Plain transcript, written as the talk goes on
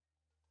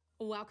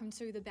Welcome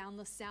to The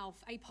Boundless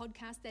Self, a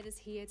podcast that is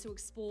here to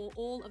explore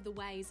all of the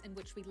ways in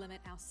which we limit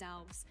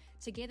ourselves.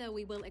 Together,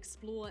 we will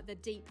explore the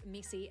deep,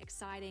 messy,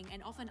 exciting,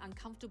 and often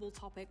uncomfortable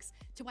topics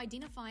to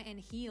identify and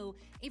heal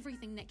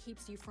everything that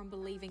keeps you from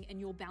believing in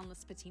your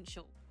boundless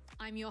potential.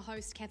 I'm your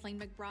host, Kathleen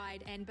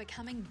McBride, and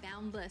becoming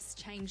boundless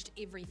changed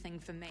everything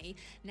for me.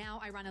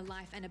 Now I run a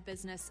life and a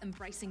business,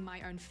 embracing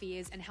my own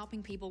fears and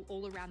helping people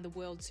all around the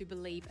world to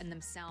believe in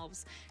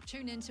themselves.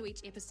 Tune into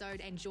each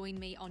episode and join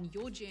me on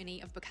your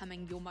journey of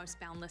becoming your most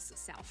boundless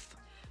self.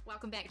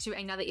 Welcome back to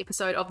another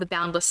episode of The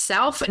Boundless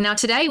Self. Now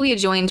today we are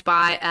joined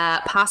by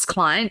a past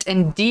client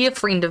and dear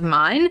friend of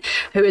mine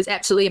who is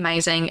absolutely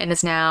amazing and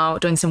is now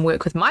doing some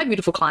work with my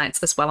beautiful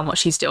clients as well on what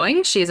she's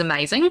doing. She is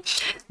amazing.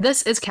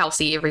 This is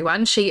Kelsey,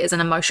 everyone. She is an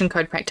emotion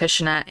code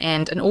practitioner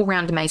and an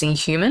all-round amazing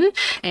human.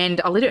 And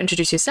I'll let her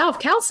introduce herself.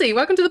 Kelsey,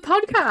 welcome to the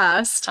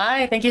podcast.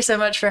 Hi, thank you so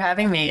much for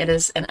having me. It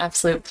is an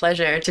absolute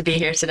pleasure to be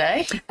here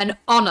today. An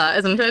honor,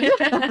 isn't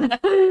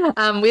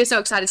it? We're so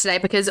excited today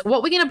because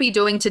what we're going to be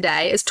doing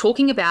today is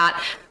talking about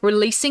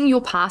releasing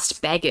your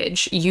past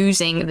baggage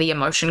using the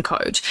emotion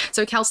code.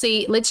 So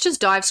Kelsey, let's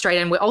just dive straight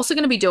in. We're also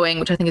going to be doing,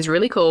 which I think is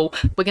really cool,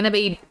 we're going to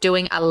be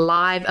doing a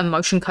live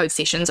emotion code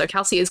session. So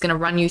Kelsey is going to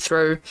run you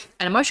through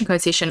an emotion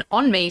code session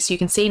on me so you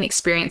can see and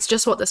experience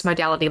just what this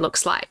modality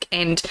looks like.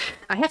 And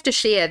I have to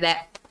share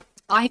that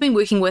I have been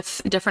working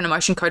with different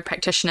emotion code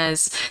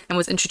practitioners and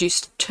was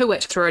introduced to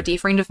it through a dear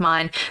friend of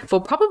mine for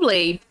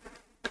probably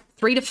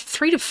three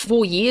to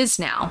 4 years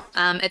now.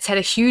 It's had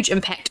a huge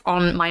impact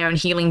on my own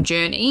healing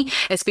journey,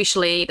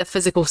 especially the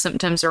physical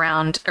symptoms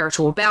around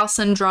irritable bowel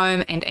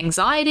syndrome and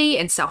anxiety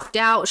and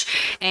self-doubt.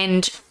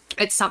 And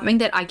it's something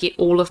that I get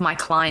all of my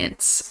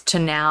clients to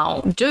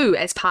now do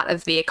as part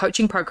of their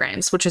coaching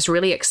programs, which is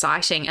really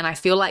exciting. And I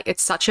feel like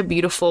it's such a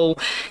beautiful,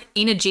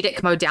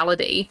 energetic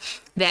modality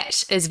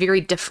that is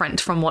very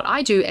different from what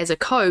I do as a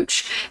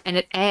coach, and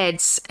it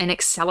adds and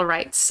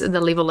accelerates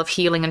the level of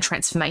healing and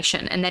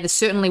transformation. And that is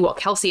certainly what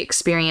Kelsey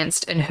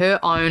experienced in her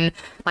own,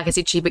 like I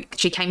said,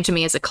 she came to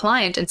me as a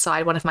client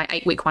inside one of my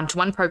 8-week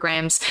one-to-one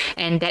programs,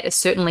 and that is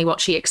certainly what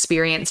she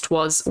experienced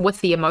was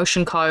with the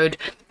emotion code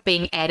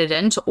being added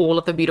into all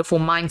of the beautiful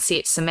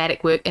mindset,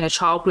 somatic work, inner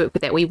child work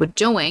that we were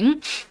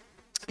doing.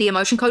 The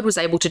emotion code was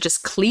able to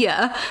just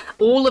clear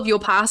all of your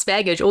past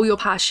baggage, all your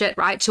past shit,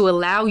 right? To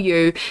allow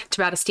you to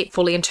be able to step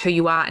fully into who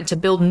you are and to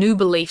build new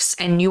beliefs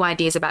and new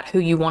ideas about who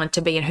you wanted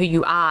to be and who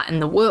you are in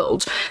the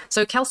world.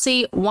 So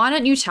Kelsey, why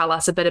don't you tell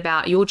us a bit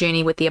about your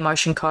journey with the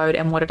emotion code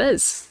and what it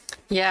is?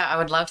 Yeah, I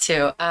would love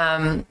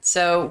to.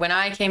 So when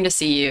I came to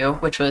see you,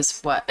 which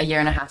was a year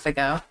and a half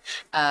ago,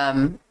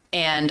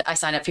 and I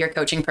signed up for your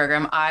coaching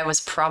program, I was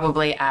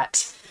probably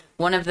at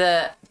one of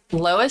the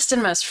lowest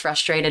and most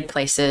frustrated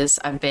places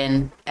I've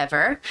been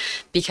ever,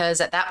 because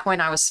at that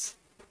point I was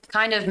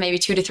kind of maybe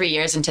 2 to 3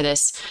 years into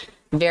this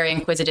very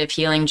inquisitive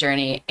healing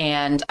journey.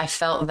 And I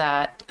felt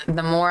that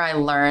the more I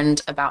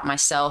learned about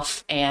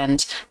myself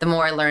and the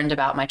more I learned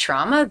about my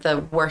trauma, the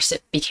worse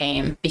it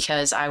became,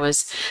 because I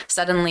was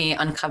suddenly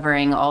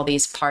uncovering all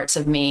these parts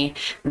of me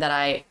that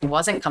I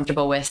wasn't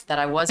comfortable with, that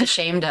I was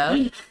ashamed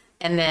of.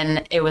 And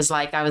then it was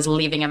like I was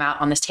leaving them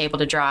out on this table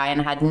to dry,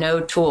 and I had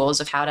no tools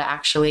of how to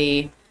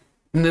actually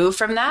move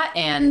from that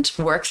and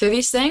work through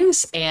these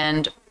things.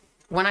 And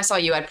when I saw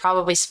you, I'd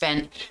probably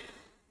spent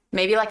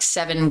maybe like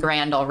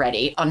 $7,000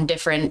 already on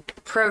different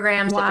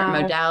programs, different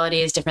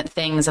modalities, different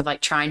things of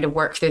like trying to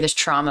work through this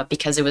trauma,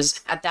 because it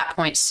was at that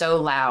point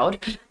so loud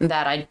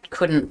that I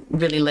couldn't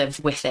really live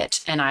with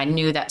it. And I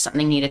knew that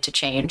something needed to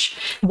change.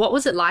 What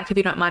was it like, if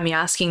you don't mind me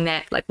asking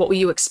that? Like, what were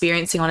you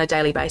experiencing on a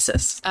daily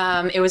basis?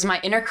 It was my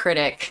inner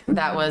critic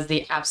that was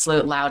the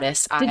absolute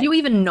loudest. Did you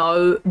even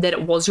know that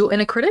it was your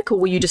inner critic, or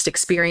were you just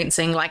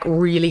experiencing like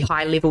really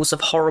high levels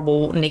of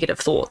horrible negative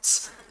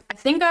thoughts? I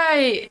think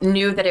I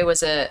knew that it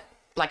was a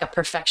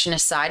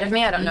perfectionist side of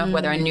me. I don't know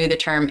whether I knew the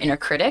term inner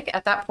critic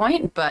at that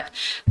point, but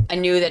I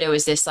knew that it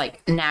was this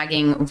like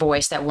nagging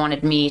voice that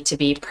wanted me to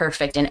be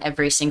perfect in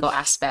every single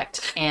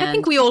aspect. And I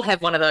think we all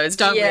have one of those,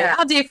 don't we?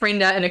 Our dear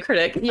friend, inner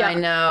critic. Yeah, I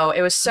know.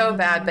 It was so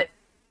bad, but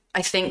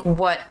I think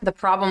what the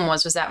problem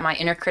was that my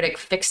inner critic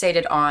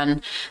fixated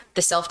on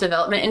the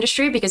self-development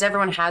industry, because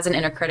everyone has an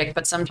inner critic,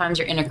 but sometimes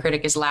your inner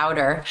critic is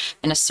louder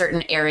in a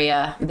certain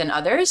area than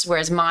others,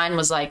 whereas mine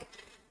was like,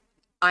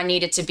 I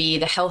needed to be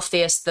the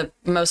healthiest, the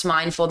most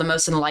mindful, the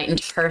most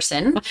enlightened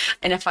person.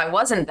 And if I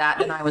wasn't that,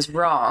 then I was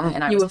wrong.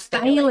 And you were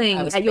failing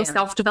at your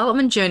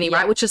self-development journey,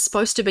 right? Which is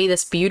supposed to be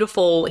this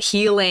beautiful,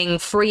 healing,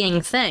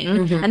 freeing thing.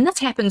 Mm-hmm. And this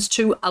happens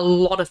to a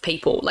lot of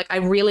people. Like I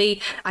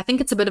think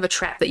it's a bit of a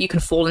trap that you can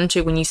fall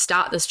into when you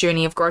start this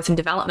journey of growth and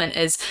development,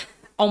 is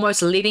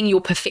almost letting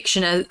your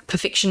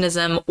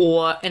perfectionism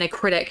or inner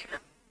critic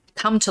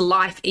come to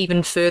life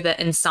even further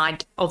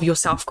inside of your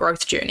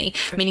self-growth journey,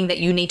 meaning that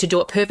you need to do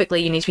it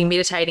perfectly. You need to be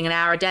meditating an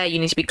hour a day. You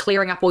need to be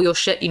clearing up all your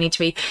shit. You need to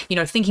be,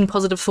 thinking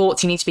positive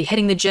thoughts. You need to be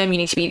hitting the gym. You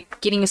need to be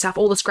getting yourself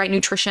all this great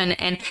nutrition.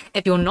 And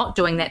if you're not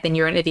doing that, then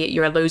you're an idiot.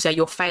 You're a loser.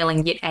 You're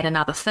failing yet at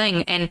another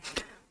thing. And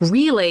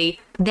really,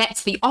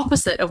 that's the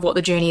opposite of what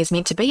the journey is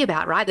meant to be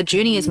about, right? The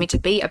journey is meant to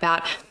be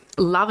about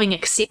loving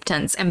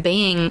acceptance and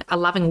being a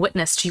loving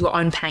witness to your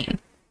own pain,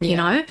 you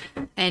know?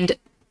 And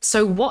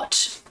so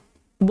what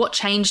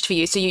changed for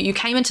you? So you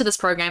came into this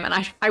program,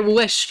 and I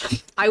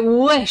wish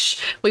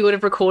we would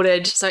have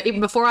recorded. So even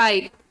before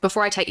I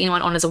take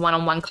anyone on as a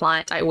one-on-one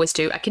client, I always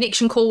do a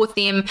connection call with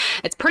them.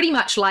 It's pretty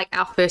much like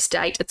our first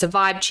date. It's a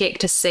vibe check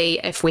to see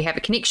if we have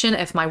a connection,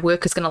 if my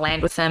work is going to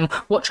land with them,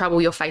 what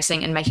trouble you're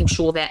facing, and making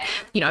sure that,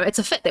 you know, it's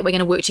a fit, that we're going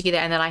to work together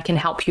and that I can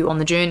help you on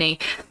the journey.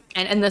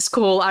 And in this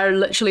call, I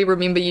literally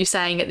remember you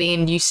saying at the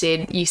end, you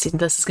said,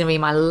 this is going to be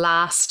my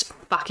last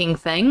fucking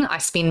thing I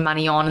spend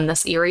money on in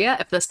this area.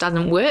 If this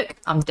doesn't work,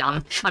 I'm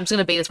done. I'm just going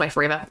to be this way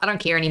forever. I don't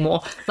care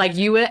anymore. Like,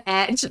 you were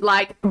at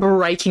like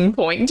breaking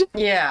point.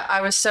 Yeah,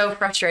 I was so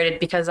frustrated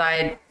because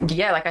like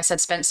I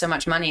said, spent so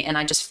much money, and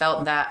I just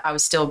felt that I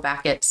was still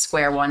back at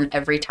square one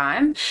every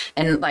time.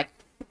 And like,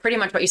 pretty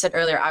much what you said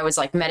earlier, I was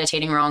like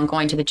meditating wrong,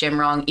 going to the gym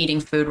wrong, eating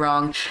food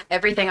wrong.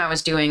 Everything I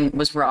was doing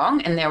was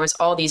wrong. And there was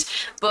all these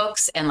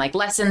books and like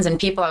lessons and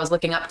people I was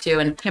looking up to,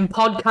 and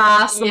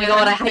podcasts. Oh my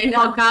God, I hate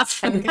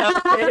podcasts.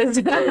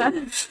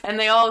 And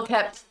they all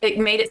it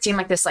made it seem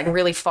like this like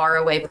really far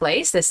away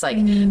place, this like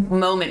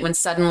moment when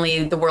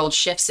suddenly the world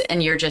shifts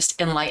and you're just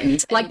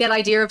enlightened. Like that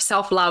idea of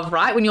self-love,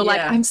 right? When you're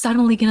like, I'm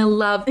suddenly going to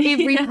love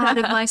every part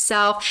of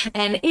myself,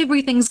 and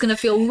everything's going to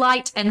feel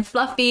light and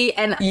fluffy,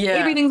 and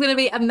everything's going to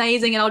be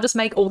amazing, and I'll just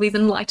make all these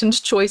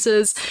enlightened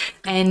choices.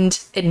 And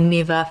it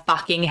never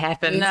fucking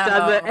happens,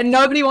 does it? And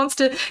nobody wants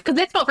to, because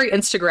that's not very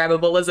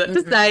Instagrammable, is it?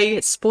 To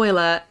say,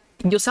 spoiler,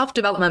 your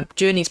self-development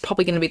journey is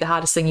probably going to be the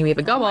hardest thing you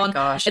ever go on.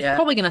 Gosh, it's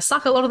probably going to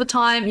suck a lot of the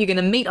time. You're going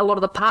to meet a lot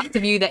of the parts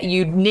of you that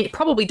you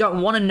probably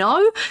don't want to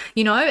know.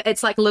 You know,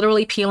 it's like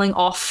literally peeling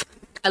off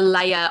a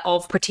layer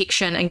of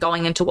protection and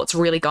going into what's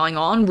really going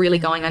on, really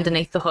going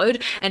underneath the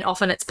hood. And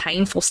often it's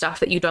painful stuff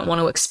that you don't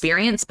want to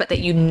experience, but that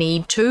you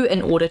need to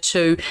in order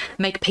to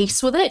make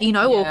peace with it, you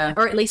know,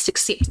 or at least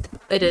accept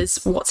it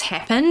is what's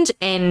happened,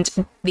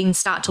 and then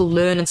start to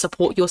learn and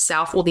support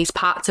yourself, or these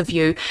parts of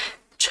you,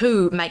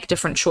 to make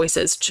different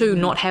choices, to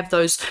not have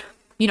those,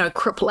 you know,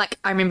 like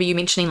I remember you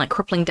mentioning like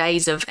crippling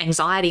days of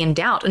anxiety and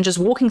doubt, and just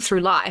walking through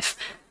life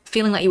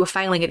feeling like you were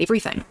failing at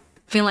everything.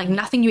 Feeling like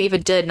nothing you ever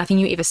did, nothing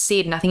you ever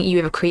said, nothing you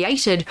ever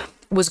created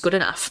was good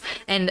enough.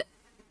 And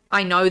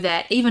I know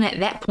that even at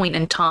that point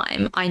in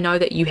time, I know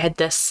that you had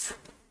this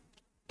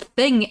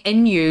thing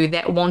in you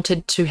that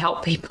wanted to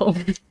help people.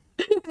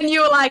 And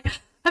you were like,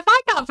 if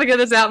I can't figure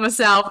this out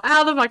myself,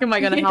 how the fuck am I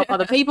going to help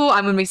other people?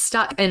 I'm going to be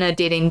stuck in a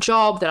dead-end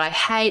job that I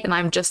hate,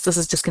 and this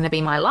is just going to be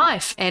my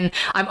life. And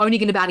I'm only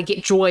going to be able to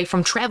get joy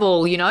from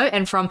travel, you know,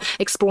 and from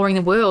exploring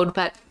the world.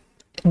 But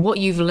what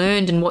you've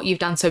learned and what you've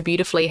done so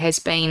beautifully has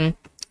been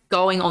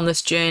going on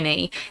this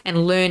journey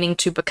and learning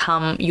to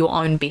become your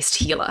own best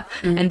healer.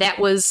 And that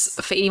was,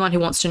 for anyone who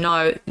wants to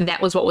know, that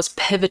was what was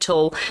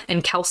pivotal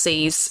in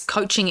Kelsey's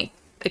coaching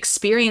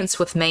experience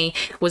with me,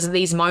 was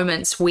these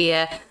moments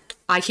where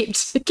I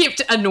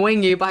kept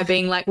annoying you by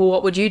being like, well,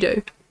 what would you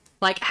do?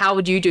 Like, how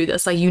would you do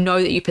this? Like, you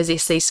know that you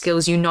possess these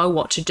skills, you know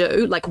what to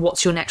do. Like,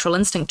 what's your natural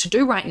instinct to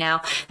do right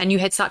now? And you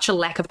had such a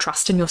lack of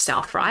trust in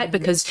yourself, right?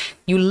 Because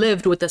you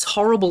lived with this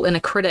horrible inner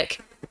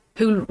critic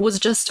who was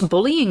just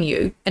bullying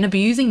you and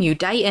abusing you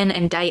day in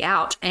and day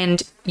out.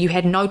 And you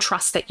had no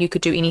trust that you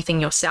could do anything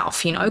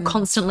yourself, you know,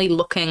 constantly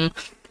looking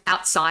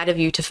outside of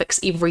you to fix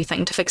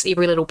everything, to fix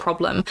every little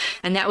problem.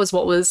 And that was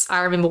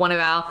I remember one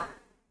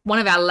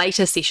of our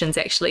later sessions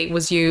actually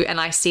was you, and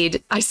I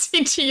said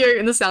to you,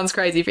 and this sounds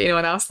crazy for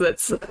anyone else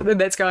that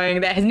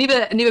has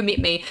never met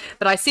me,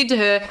 but I said to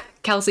her,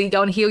 Kelsey,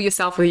 go and heal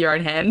yourself with your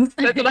own hands.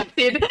 That's what I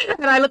said.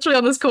 And I literally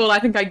on this call, I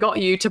think I got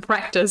you to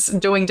practice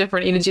doing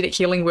different energetic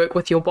healing work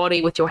with your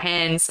body, with your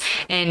hands,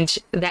 and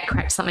that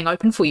cracked something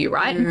open for you,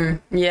 right?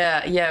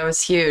 Yeah, it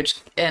was huge.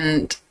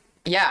 And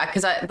yeah,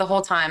 because the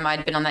whole time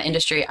I'd been on that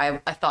industry, I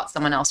thought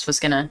someone else was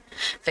going to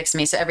fix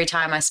me. So every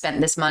time I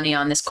spent this money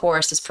on this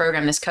course, this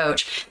program, this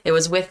coach, it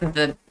was with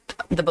the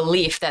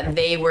belief that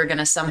they were going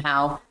to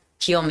somehow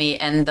heal me,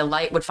 and the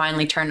light would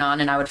finally turn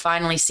on and I would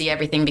finally see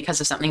everything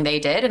because of something they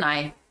did. And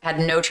I had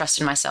no trust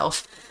in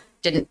myself,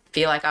 didn't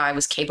feel like I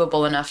was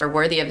capable enough or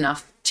worthy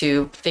enough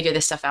to figure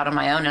this stuff out on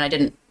my own. And I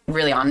didn't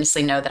really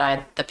honestly know that I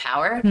had the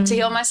power to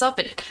heal myself.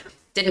 It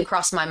didn't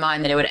cross my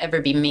mind that it would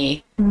ever be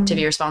me to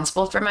be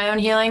responsible for my own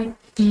healing.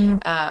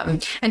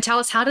 And tell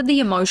us, how did the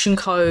emotion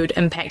code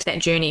impact that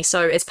journey?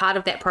 So as part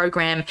of that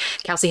program,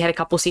 Kelsey had a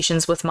couple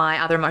sessions with my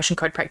other emotion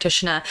code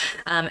practitioner.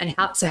 And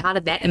how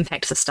did that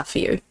impact the stuff for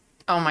you?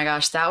 Oh my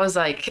gosh, that was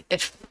like,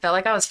 it felt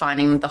like I was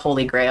finding the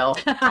Holy Grail,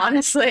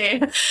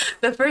 honestly.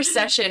 The first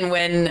session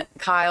when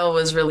Kyle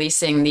was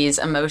releasing these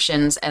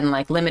emotions and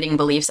like limiting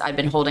beliefs I'd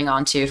been holding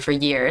on to for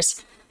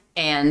years,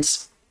 and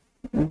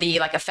the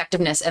like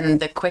effectiveness and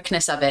the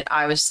quickness of it,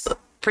 I was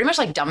pretty much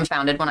like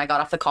dumbfounded when I got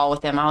off the call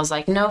with him. I was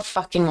like, no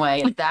fucking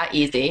way, it's that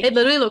easy. It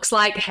literally looks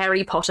like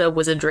Harry Potter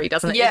wizardry,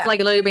 doesn't it? Yeah. It's like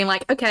literally being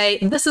like, okay,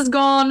 this is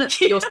gone,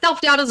 your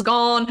self-doubt is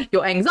gone,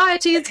 your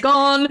anxiety is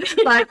gone.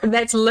 Like,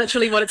 that's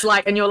literally what it's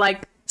like. And you're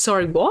like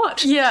sorry,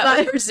 what? Yeah,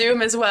 Like, over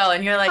Zoom as well.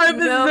 And you're like, over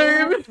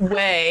no Zoom.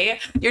 way.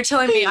 You're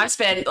telling me I've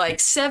spent like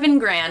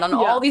 $7,000 on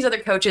all these other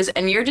coaches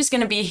and you're just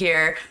going to be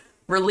here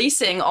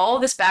releasing all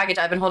this baggage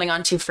I've been holding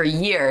on to for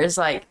years.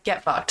 Like,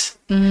 get fucked.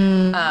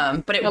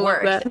 But it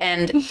worked.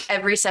 And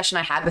every session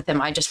I had with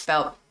him, I just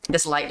felt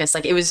this lightness.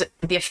 Like, it was,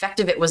 the effect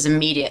of it was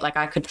immediate. Like,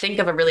 I could think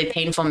of a really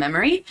painful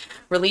memory,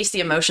 release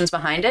the emotions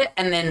behind it,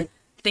 and then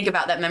think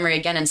about that memory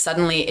again. And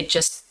suddenly it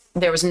just,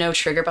 there was no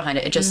trigger behind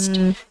it. It just,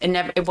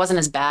 it wasn't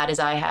as bad as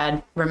I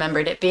had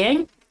remembered it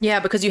being. Yeah,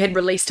 because you had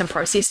released and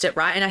processed it,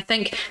 right? And I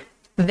think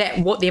that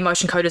what the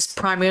emotion code is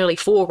primarily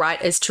for,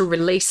 right, is to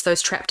release those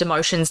trapped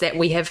emotions that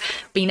we have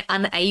been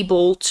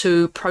unable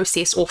to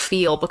process or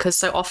feel, because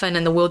so often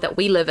in the world that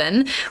we live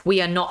in,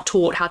 we are not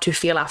taught how to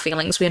feel our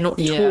feelings. We are not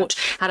taught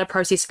how to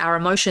process our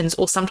emotions,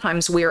 or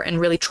sometimes we're in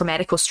really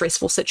traumatic or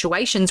stressful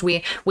situations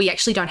where we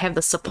actually don't have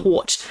the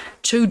support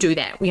to do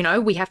that. You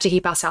know, we have to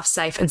keep ourselves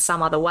safe in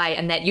some other way,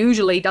 and that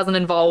usually doesn't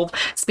involve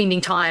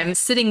spending time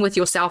sitting with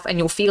yourself and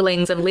your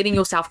feelings and letting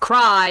yourself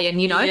cry. And,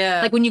 you know,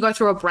 like when you go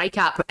through a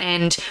breakup,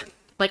 and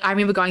like, I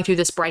remember going through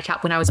this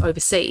breakup when I was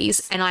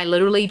overseas, and I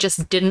literally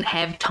just didn't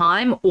have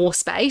time or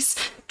space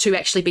to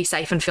actually be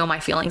safe and feel my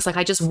feelings. Like,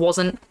 I just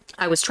wasn't,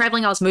 I was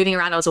traveling, I was moving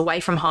around, I was away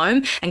from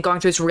home and going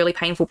through this really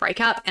painful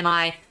breakup, and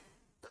I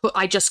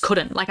just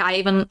couldn't. Like,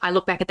 I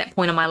look back at that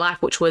point in my life,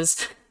 which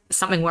was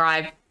something where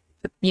I,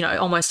 you know,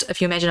 almost,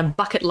 if you imagine a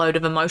bucket load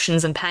of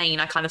emotions and pain,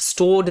 I kind of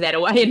stored that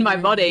away in my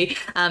body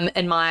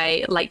in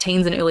my late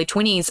teens and early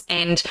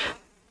 20s.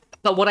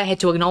 But what I had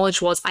to acknowledge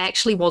was I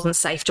actually wasn't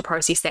safe to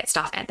process that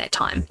stuff at that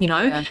time, you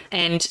know? Yeah.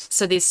 And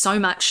so there's so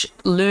much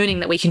learning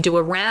that we can do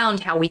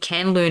around how we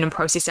can learn and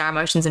process our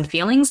emotions and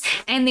feelings.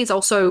 And there's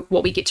also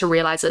what we get to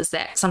realize is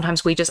that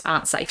sometimes we just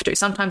aren't safe to.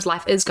 Sometimes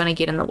life is going to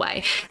get in the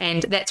way.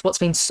 And that's what's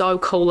been so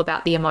cool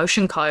about the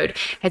emotion code,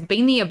 has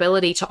been the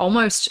ability to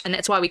almost, and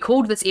that's why we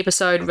called this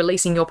episode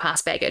Releasing Your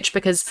Past Baggage,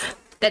 because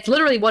that's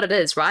literally what it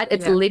is, right?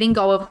 It's letting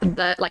go of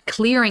the, like,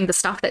 clearing the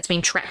stuff that's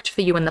been trapped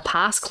for you in the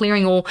past,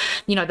 clearing all,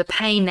 you know, the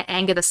pain, the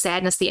anger, the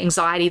sadness, the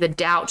anxiety, the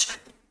doubt,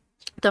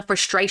 the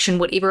frustration,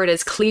 whatever it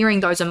is, clearing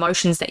those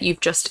emotions that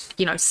you've just,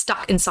 you know,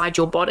 stuck inside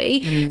your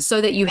body,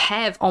 so that you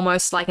have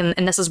almost like,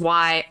 and this is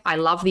why I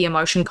love the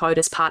emotion code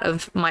as part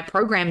of my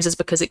programs, is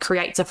because it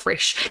creates a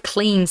fresh,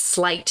 clean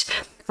slate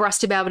for us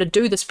to be able to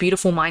do this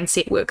beautiful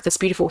mindset work, this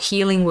beautiful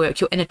healing work,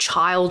 your inner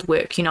child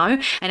work, you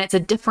know, and it's a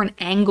different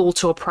angle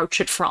to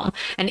approach it from.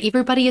 And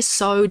everybody is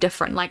so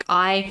different. Like,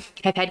 I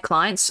have had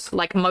clients,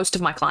 like most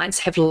of my clients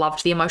have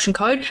loved the emotion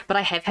code, but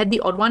I have had the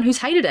odd one who's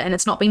hated it and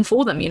it's not been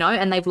for them, you know,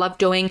 and they've loved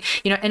doing,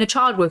 you know, inner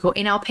child work or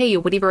NLP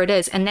or whatever it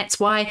is. And that's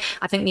why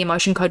I think the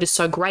emotion code is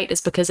so great, is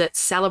because it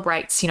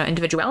celebrates, you know,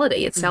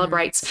 individuality. It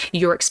celebrates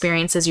your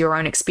experiences, your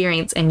own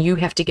experience, and you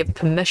have to give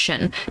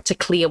permission to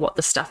clear what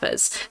the stuff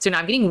is. So now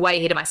I'm getting way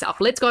ahead of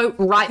myself. Let's go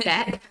right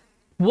back.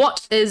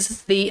 What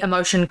is the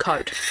emotion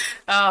code?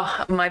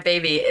 Oh, my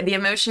baby. The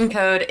emotion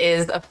code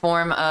is a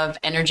form of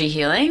energy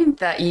healing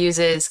that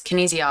uses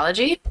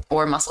kinesiology,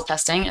 or muscle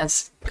testing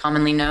as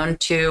commonly known,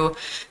 to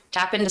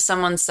tap into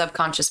someone's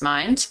subconscious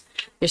mind.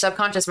 Your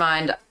subconscious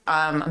mind,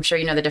 I'm sure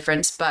you know the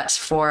difference, but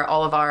for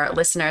all of our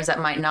listeners that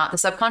might not, the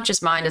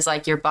subconscious mind is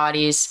like your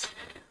body's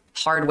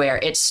hardware.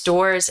 It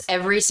stores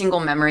every single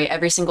memory,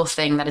 every single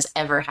thing that has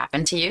ever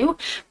happened to you,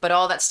 but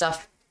all that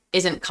stuff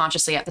isn't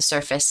consciously at the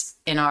surface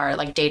in our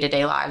like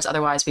day-to-day lives.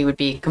 Otherwise we would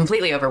be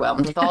completely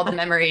overwhelmed with all the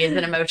memories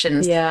and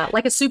emotions. Yeah,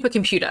 like a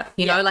supercomputer,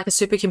 you know, like a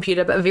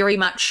supercomputer, but very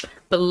much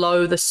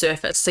below the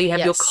surface. So you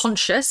have your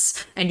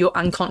conscious and your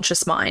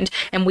unconscious mind,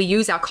 and we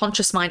use our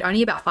conscious mind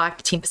only about 5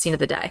 to 10% of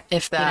the day,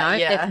 if that.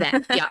 You know,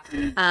 if that.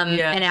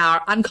 And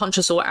our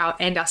unconscious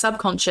our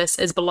subconscious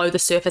is below the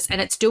surface, and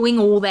it's doing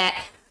all that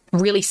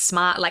really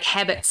smart, like,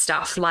 habit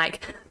stuff,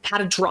 like how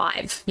to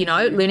drive, you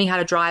know, learning how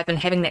to drive and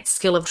having that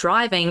skill of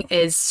driving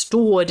is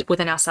stored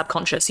within our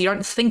subconscious. You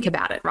don't think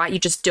about it, right? You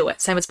just do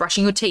it. Same as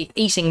brushing your teeth,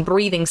 eating,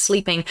 breathing,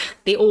 sleeping.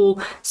 They're all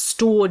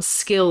stored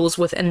skills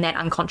within that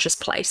unconscious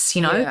place,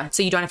 you know,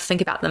 so you don't have to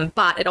think about them.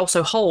 But it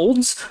also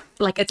holds,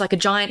 like, it's like a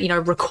giant, you know,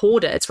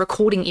 recorder. It's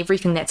recording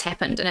everything that's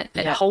happened, and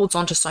it holds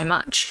on to so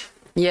much.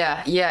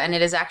 Yeah. And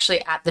it is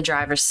actually at the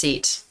driver's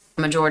seat.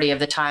 Majority of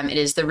the time. It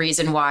is the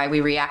reason why we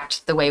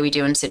react the way we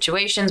do in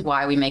situations,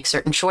 why we make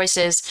certain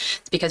choices.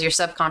 It's because your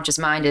subconscious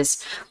mind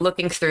is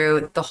looking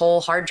through the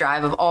whole hard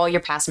drive of all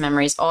your past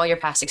memories, all your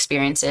past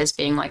experiences,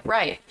 being like,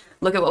 right,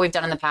 look at what we've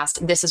done in the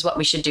past. This is what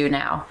we should do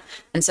now.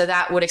 And so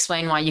that would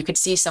explain why you could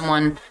see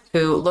someone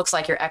who looks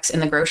like your ex in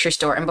the grocery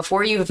store, and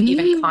before you've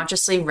even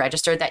consciously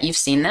registered that you've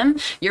seen them,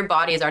 your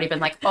body has already been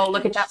like, oh,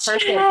 look at that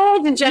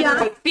person.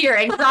 Generate fear,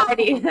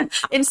 anxiety,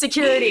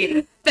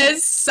 insecurity.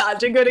 There's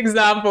such a good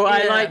example.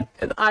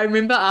 I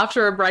remember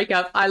after a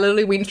breakup, I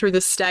literally went through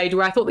this stage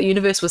where I thought the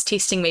universe was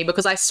testing me,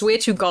 because I swear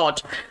to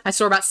God, I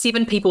saw about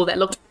 7 people that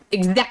looked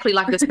exactly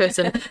like this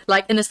person,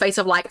 like in the space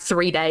of like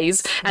 3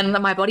 days. And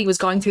my body was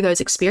going through those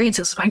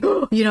experiences, like,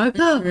 you know,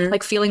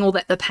 like feeling all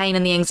that, the pain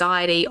and the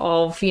anxiety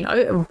of, you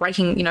know,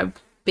 breaking, you know,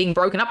 being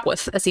broken up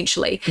with,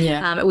 essentially.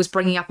 Yeah. It was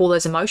bringing up all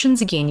those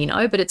emotions again,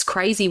 but it's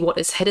crazy what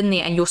is hidden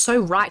there. And you're so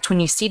right when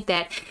you said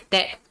that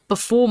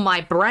before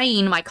my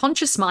brain, my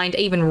conscious mind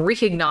even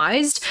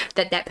recognized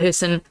that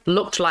person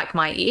looked like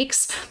my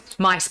ex,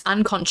 my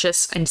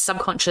unconscious and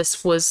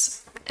subconscious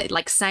was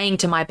like saying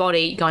to my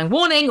body, going,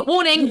 warning,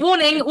 warning,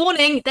 warning,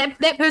 warning,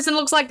 that person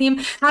looks like them.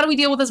 How do we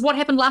deal with this? What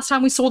happened last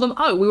time we saw them?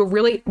 Oh, we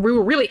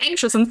were really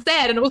anxious and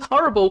sad and it was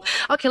horrible.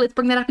 Okay, let's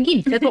bring that up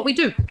again. That's what we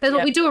do. That's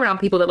what we do around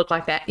people that look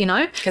like that,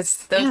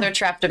 Because those are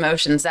trapped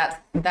emotions. That's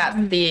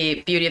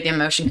the beauty of the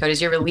emotion code,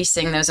 is you're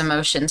releasing those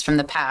emotions from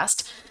the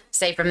past,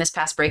 say from this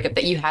past breakup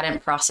that you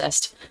hadn't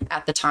processed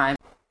at the time.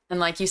 And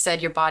like you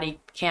said, your body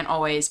can't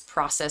always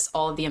process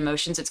all of the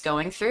emotions it's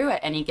going through at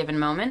any given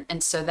moment.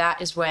 And so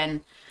that is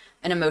when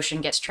an emotion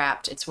gets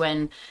trapped. It's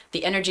when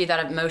the energy of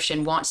that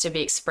emotion wants to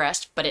be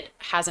expressed, but it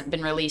hasn't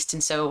been released.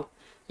 And so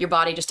your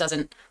body just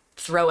doesn't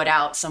throw it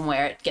out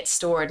somewhere. It gets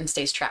stored and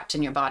stays trapped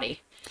in your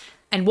body.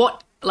 And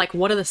what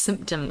are the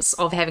symptoms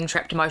of having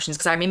trapped emotions?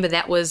 Because I remember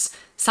that was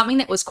something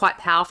that was quite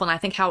powerful. And I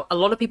think how a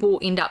lot of people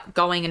end up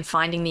going and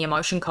finding the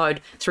emotion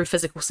code through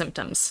physical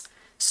symptoms.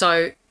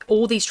 So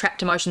all these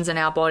trapped emotions in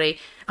our body.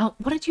 Oh,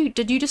 did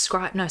you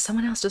describe? No,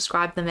 someone else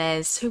described them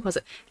as, who was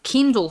it?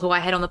 Kendall, who I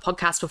had on the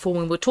podcast before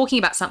when we were talking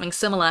about something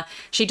similar.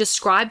 She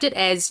described it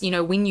as,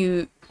 when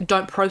you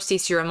don't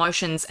process your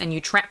emotions and you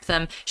trap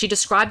them. She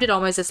described it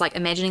almost as like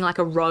imagining like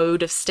a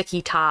road of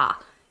sticky tar.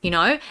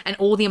 And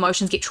all the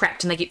emotions get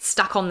trapped and they get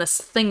stuck on this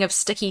thing of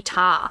sticky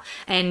tar.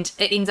 And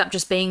it ends up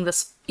just being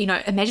this,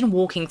 imagine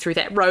walking through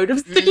that road of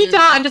sticky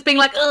tar and just being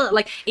like, ugh,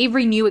 like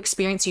every new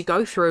experience you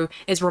go through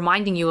is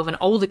reminding you of an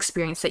old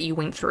experience that you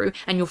went through.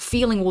 And you're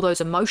feeling all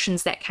those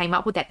emotions that came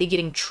up with that. They're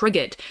getting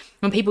triggered.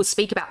 When people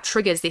speak about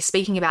triggers, they're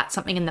speaking about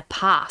something in the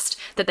past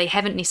that they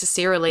haven't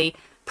necessarily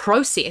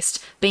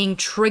processed, being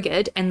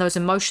triggered, and those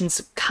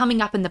emotions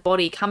coming up in the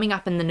body, coming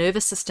up in the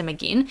nervous system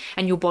again,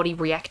 and your body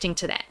reacting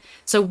to that.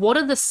 So what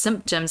are the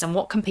symptoms and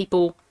what can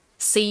people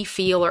see,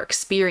 feel, or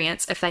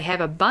experience if they have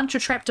a bunch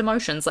of trapped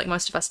emotions like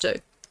most of us do?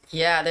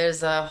 Yeah,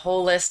 there's a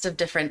whole list of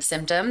different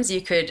symptoms.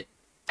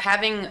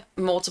 Having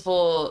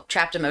multiple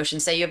trapped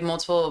emotions, say you have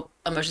multiple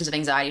emotions of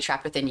anxiety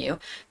trapped within you,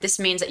 this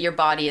means that your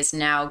body is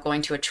now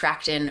going to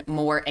attract in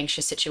more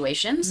anxious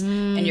situations,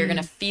 and you're going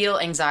to feel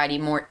anxiety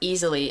more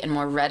easily and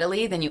more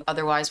readily than you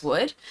otherwise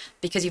would,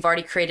 because you've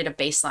already created a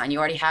baseline. You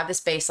already have this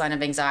baseline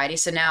of anxiety.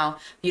 So now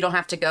you don't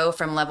have to go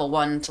from level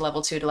 1 to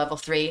level 2 to level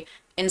 3.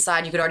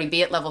 Inside, you could already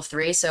be at level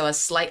 3. So a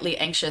slightly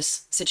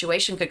anxious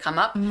situation could come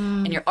up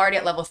and you're already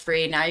at level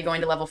 3. Now you're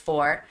going to level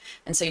 4.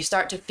 And so you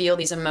start to feel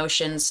these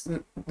emotions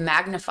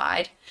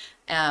magnified.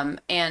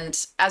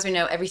 And as we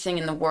know, everything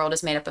in the world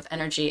is made up of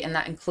energy, and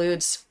that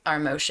includes our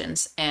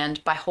emotions.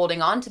 And by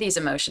holding on to these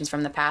emotions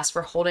from the past,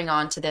 we're holding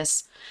on to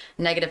this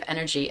negative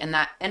energy, and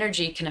that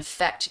energy can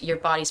affect your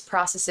body's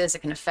processes. It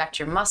can affect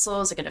your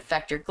muscles. It can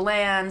affect your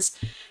glands,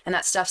 and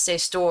that stuff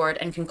stays stored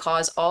and can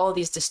cause all of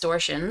these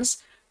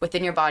distortions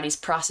within your body's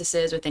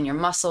processes, within your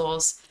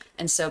muscles.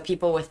 And so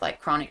people with like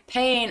chronic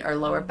pain or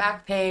lower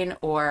back pain,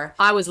 or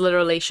I was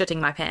literally shitting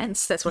my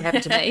pants. That's what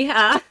happened to me.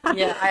 Yeah,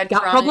 I had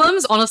gut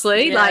problems,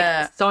 honestly,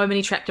 Yeah. like so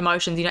many trapped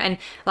emotions, and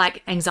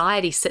like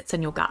anxiety sits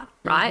in your gut,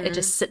 right? It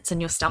just sits in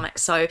your stomach.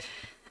 So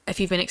if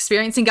you've been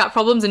experiencing gut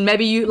problems and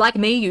maybe you, like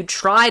me, you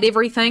tried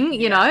everything,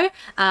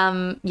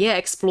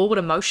 explore what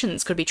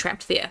emotions could be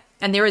trapped there.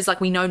 And there is,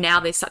 like, we know now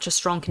there's such a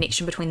strong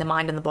connection between the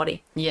mind and the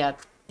body.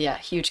 Yeah,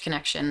 huge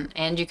connection.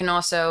 And you can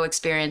also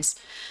experience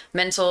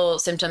mental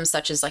symptoms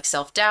such as like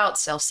self-doubt,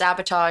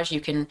 self-sabotage. You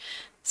can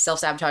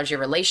self-sabotage your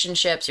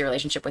relationships, your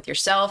relationship with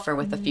yourself or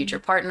with a future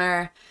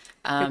partner.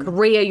 Your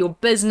career, your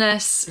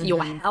business,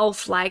 your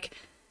health, like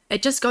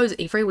it just goes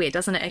everywhere,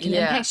 doesn't it? It can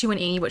impact you in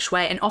any which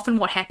way. And often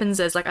what happens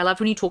is, like, I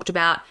loved when you talked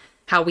about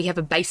how we have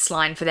a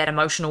baseline for that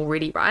emotion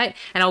already, right?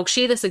 And I'll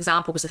share this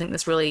example because I think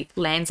this really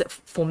lands it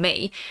for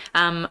me.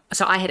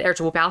 So I had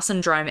irritable bowel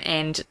syndrome,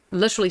 and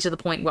literally to the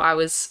point where I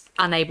was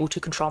unable to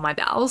control my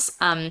bowels.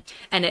 And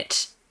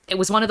it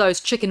was one of those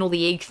chicken or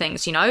the egg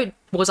things,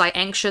 Was I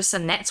anxious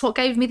and that's what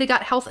gave me the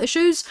gut health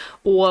issues?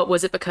 Or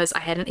was it because I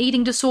had an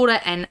eating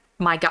disorder and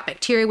my gut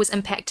bacteria was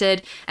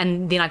impacted,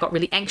 and then I got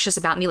really anxious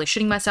about nearly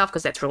shitting myself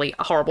because that's really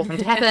a horrible thing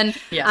to happen?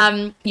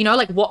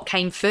 Like what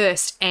came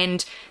first?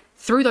 And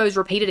through those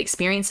repeated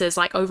experiences,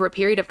 like over a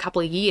period of a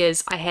couple of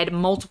years, I had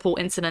multiple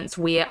incidents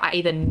where I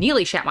either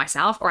nearly shat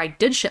myself or I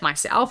did shit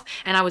myself,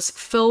 and I was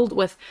filled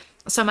with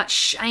so much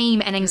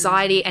shame and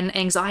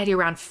anxiety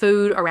around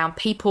food, around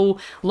people,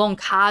 long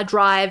car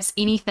drives,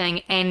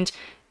 anything. And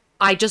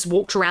I just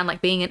walked around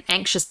like being an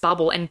anxious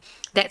bubble. And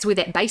that's where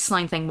that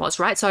baseline thing was,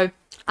 right? So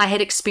I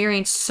had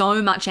experienced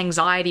so much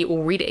anxiety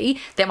already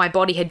that my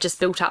body had just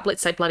built up,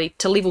 let's say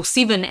to level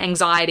 7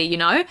 anxiety,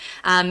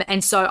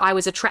 and so I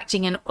was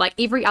attracting in like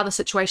every other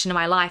situation in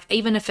my life,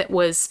 even if it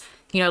was,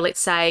 let's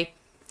say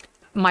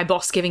my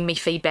boss giving me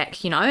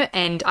feedback,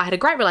 and I had a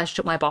great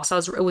relationship with my boss.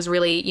 It was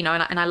really,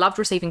 and I loved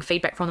receiving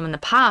feedback from them in the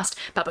past,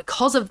 but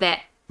because of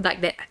that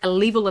like that a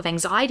level of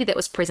anxiety that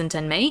was present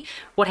in me.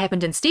 What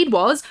happened instead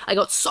was I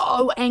got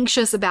so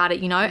anxious about it,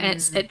 you know,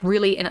 and it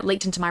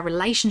leaked into my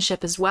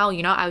relationship as well.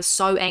 You know, I was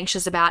so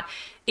anxious about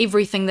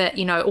everything that,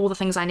 you know, all the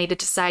things I needed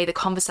to say, the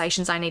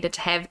conversations I needed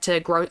to have to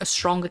grow a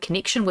stronger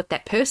connection with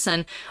that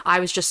person. I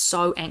was just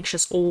so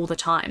anxious all the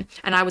time.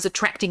 And I was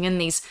attracting in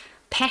these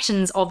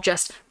patterns of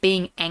just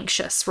being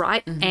anxious,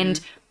 right? And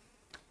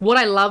what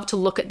I love to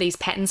look at these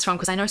patterns from,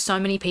 because I know so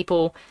many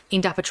people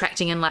end up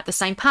attracting in like the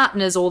same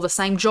partners or the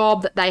same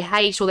job that they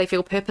hate or they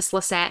feel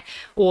purposeless at,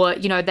 or,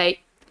 you know,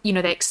 they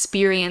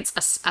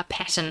experience a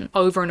pattern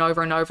over and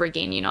over and over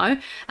again, you know?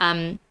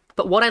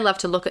 But what I love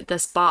to look at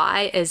this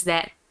by is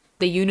that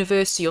the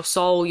universe, your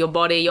soul, your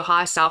body, your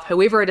higher self,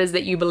 whoever it is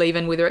that you believe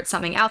in, whether it's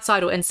something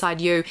outside or inside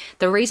you,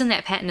 the reason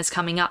that pattern is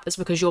coming up is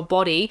because your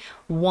body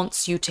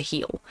wants you to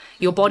heal.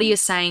 Your body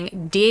is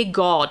saying, dear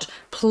God,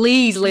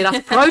 please let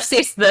us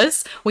process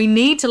this. We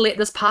need to let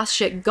this past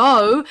shit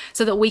go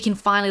so that we can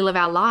finally live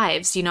our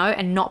lives, you know,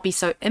 and not be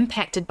so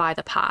impacted by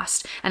the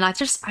past. And I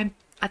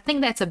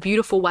think that's a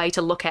beautiful way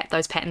to look at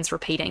those patterns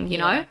repeating, you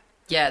know?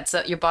 Yeah, it's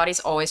your body's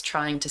always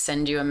trying to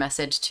send you a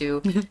message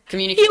to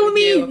communicate with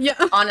you.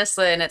 Yeah.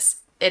 Honestly, and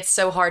it's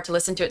so hard to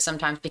listen to it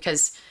sometimes,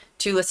 because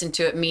to listen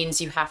to it means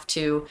you have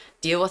to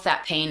deal with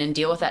that pain and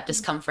deal with that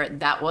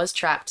discomfort that was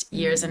trapped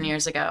years and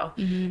years ago.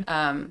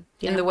 And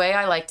the way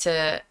I like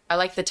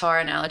the tar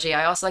analogy,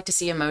 I also like to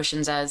see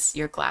emotions as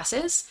your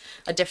glasses,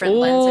 a different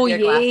lens of your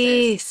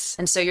glasses.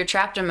 And so your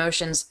trapped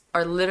emotions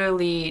are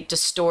literally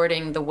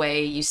distorting the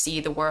way you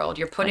see the world.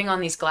 You're putting on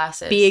these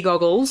glasses. Fear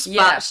goggles,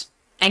 but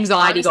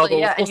anxiety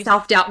goggles, or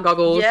self-doubt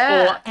goggles,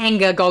 or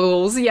anger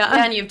goggles.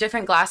 Yeah, and you have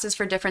different glasses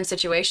for different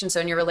situations. So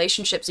in your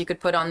relationships, you could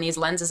put on these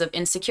lenses of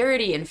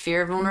insecurity and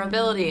fear of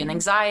vulnerability and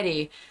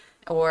anxiety,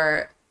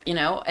 or, you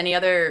know, any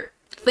other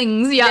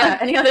things.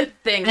 Any other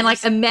things. And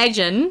like,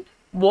 imagine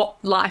what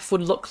life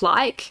would look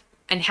like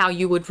and how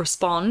you would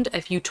respond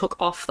if you took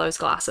off those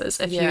glasses.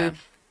 If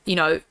you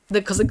know,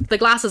 because the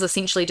glasses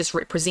essentially just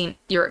represent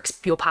your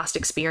past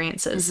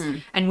experiences.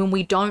 And when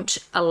we don't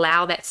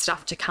allow that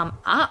stuff to come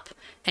up,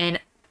 and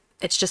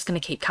it's just going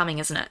to keep coming,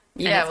 isn't it?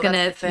 Yeah, and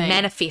it's going to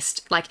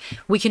manifest. Like,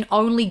 we can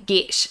only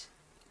get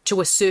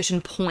to a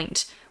certain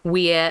point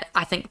where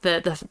I think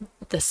the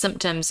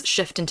symptoms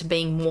shift into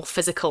being more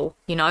physical,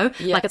 you know?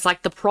 Like, it's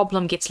like the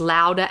problem gets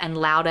louder and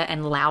louder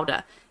and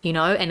louder, you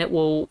know? And it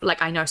will,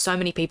 like, I know so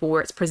many people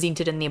where it's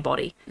presented in their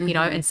body, you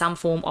know, in some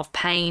form of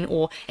pain,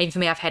 or even for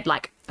me, I've had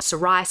like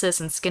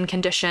psoriasis and skin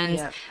conditions,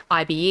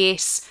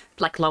 IBS,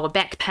 like lower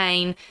back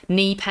pain,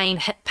 knee pain,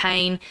 hip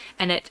pain,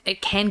 and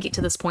it can get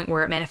to this point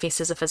where it manifests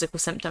as a physical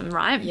symptom,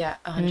 right? Yeah,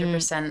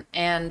 100%.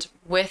 And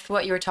with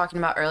what you were talking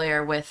about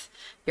earlier with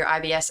your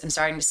IBS and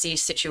starting to see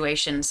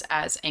situations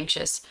as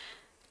anxious,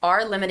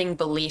 our limiting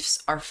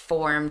beliefs are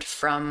formed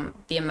from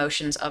the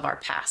emotions of our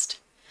past.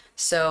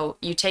 So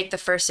you take the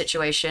first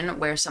situation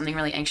where something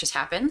really anxious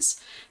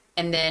happens,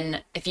 and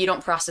then if you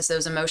don't process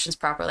those emotions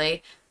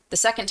properly, the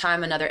second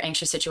time another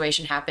anxious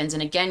situation happens,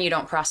 and again, you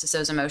don't process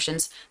those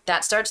emotions,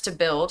 that starts to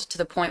build to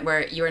the point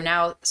where you are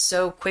now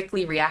so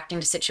quickly reacting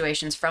to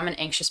situations from an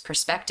anxious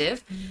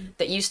perspective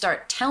that you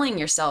start telling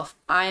yourself,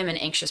 I am an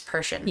anxious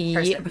person.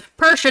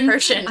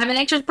 Person. I'm an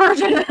anxious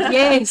person.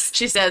 Yes.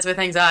 She says with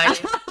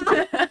anxiety.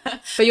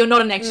 But you're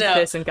not an anxious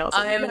person, Kelsey.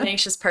 I am an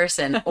anxious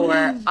person, or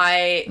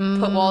I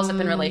put walls up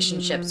in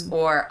relationships,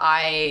 or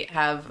I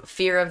have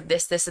fear of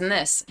this, this, and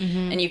this.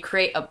 And you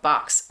create a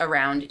box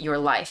around your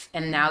life,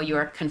 and now you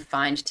are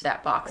confined to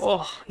that box.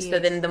 So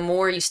then the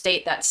more you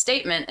state that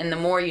statement and the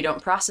more you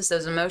don't process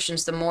those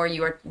emotions, the more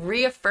you are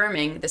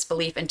reaffirming this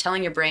belief and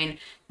telling your brain,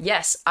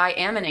 yes, I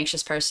am an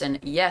anxious person.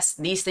 Yes,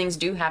 these things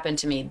do happen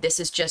to me. This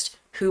is just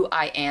who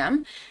I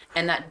am.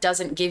 And that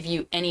doesn't give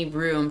you any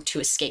room to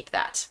escape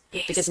that,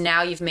 because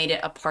now you've made it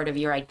a part of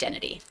your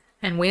identity.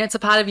 And when it's a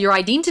part of your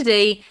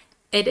identity,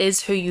 it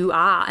is who you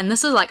are. And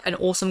this is like an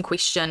awesome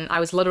question. I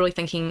was literally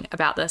thinking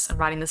about this and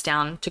writing this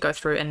down to go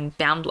through in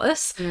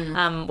Boundless,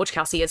 which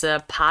Kelsey is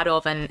a part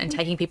of, and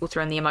taking people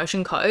through in the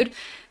emotion code.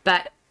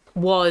 But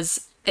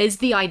is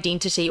the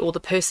identity, or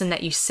the person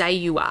that you say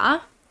you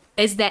are,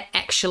 is that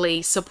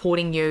actually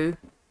supporting you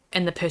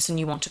in the person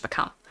you want to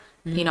become?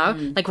 You know,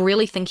 like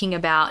really thinking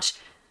about,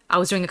 I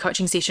was doing a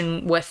coaching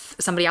session with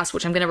somebody else,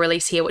 which I'm going to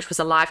release here, which was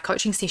a live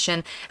coaching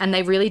session, and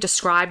they really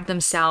described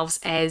themselves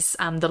as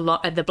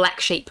the black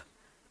sheep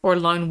or a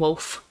lone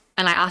wolf.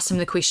 And I asked him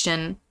the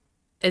question,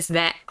 is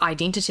that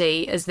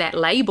identity, is that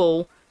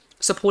label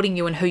supporting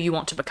you in who you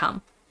want to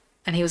become?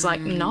 And he was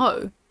like,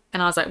 no.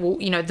 And I was like, well,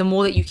 you know, the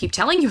more that you keep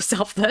telling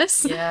yourself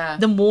this,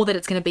 the more that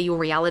it's going to be your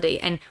reality.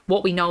 And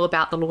what we know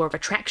about the law of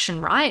attraction,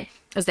 right,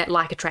 is that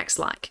like attracts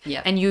like.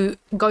 And you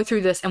go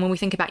through this, and when we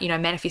think about, you know,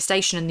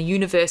 manifestation in the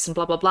universe and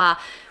blah, blah, blah,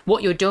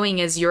 what you're doing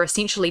is you're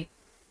essentially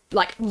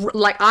like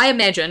I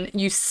imagine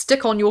you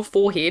stick on your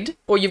forehead,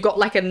 or you've got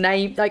like a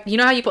name, like, you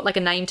know how you put like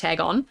a name tag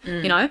on,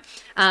 you know,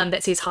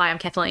 that says, hi, I'm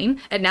Kathleen.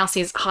 It now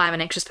says, hi, I'm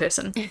an anxious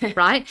person,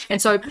 right? And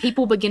so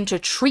people begin to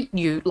treat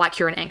you like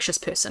you're an anxious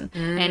person.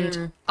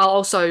 And I'll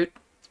also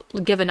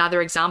give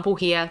another example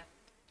here.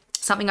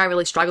 something I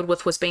really struggled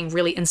with was being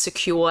really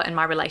insecure in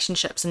my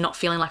relationships and not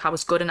feeling like I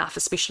was good enough,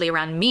 especially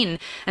around men.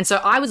 And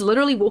so I was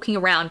literally walking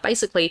around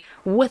basically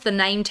with a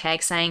name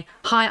tag saying,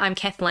 hi, I'm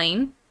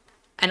Kathleen,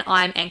 and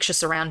I'm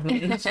anxious around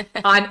men.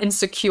 I'm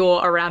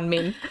insecure around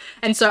men.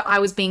 And so I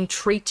was being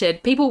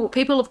treated.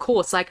 People, of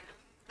course, like,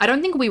 I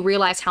don't think we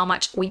realize how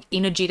much we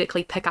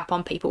energetically pick up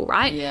on people,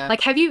 right? Yeah.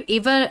 Like, have you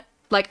ever,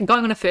 like,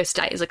 going on a first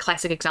date is a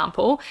classic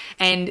example,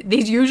 and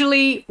there's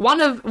usually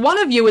one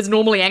of you is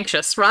normally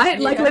anxious,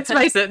 right? Like, let's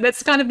face it,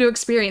 that's kind of new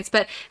experience.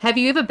 But have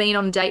you ever been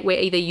on a date where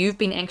either you've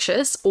been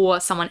anxious or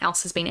someone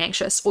else has been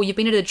anxious, or you've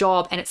been at a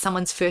job and it's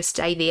someone's first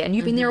day there and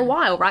you've been there a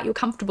while, right? You're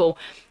comfortable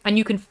and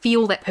you can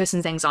feel that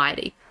person's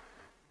anxiety.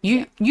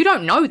 You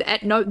don't know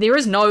that. No, there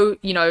is no,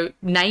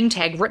 name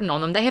tag written on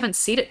them. They haven't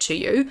said it to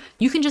you.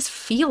 You can just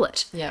feel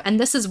it. Yeah.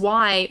 And this is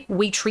why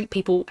we treat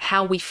people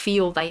how we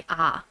feel they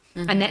are.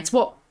 And that's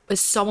what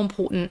is so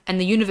important. And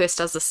the universe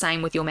does the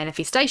same with your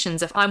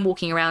manifestations. If I'm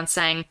walking around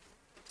saying,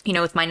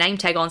 with my name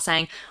tag on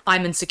saying,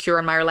 I'm insecure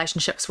in my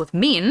relationships with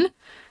men,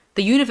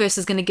 the universe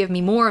is going to give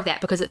me more of that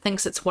because it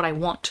thinks it's what I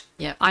want.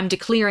 Yeah. I'm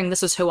declaring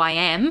this is who I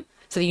am.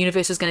 So the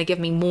universe is going to give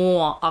me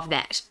more of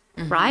that.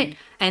 Right.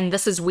 And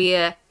this is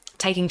where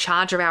taking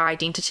charge of our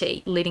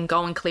identity, letting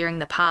go and clearing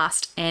the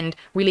past, and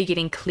really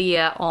getting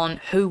clear on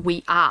who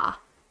we are,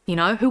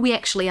 who we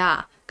actually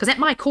are. Because at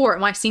my core, at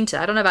my center,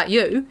 I don't know about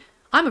you,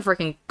 I'm a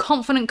freaking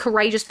confident,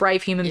 courageous,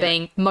 brave human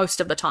being most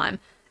of the time.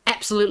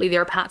 Absolutely,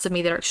 there are parts of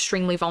me that are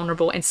extremely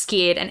vulnerable and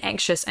scared and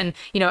anxious and,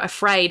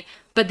 afraid.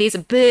 But there's a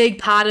big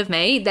part of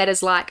me that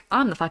is like,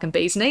 I'm the fucking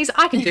bee's knees.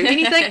 I can do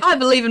anything. I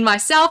believe in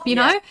myself,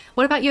 know?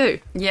 What about you?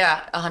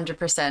 Yeah,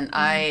 100%.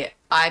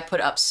 I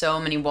put up so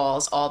many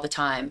walls all the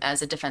time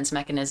as a defense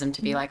mechanism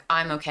to be like,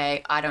 I'm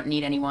okay. I don't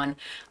need anyone.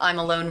 I'm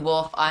a lone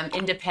wolf. I'm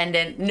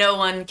independent. No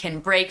one can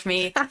break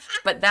me.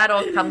 But that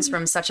all comes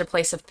from such a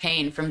place of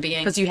pain, from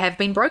being... Because you have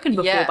been broken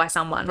before by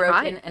someone,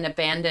 broken right? and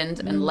abandoned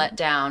and let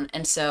down.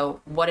 And so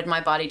what did my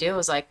body do? It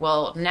was like,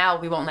 well, now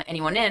we won't let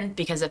anyone in,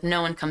 because if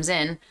no one comes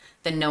in,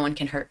 then no one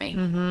can hurt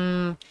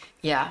me.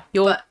 Yeah.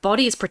 Your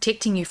body is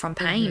protecting you from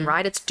pain,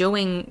 right? It's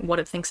doing what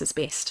it thinks is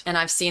best. And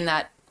I've seen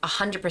that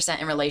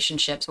 100% in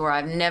relationships where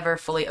I've never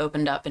fully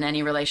opened up in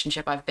any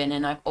relationship I've been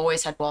in. I've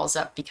always had walls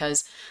up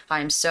because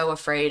I'm so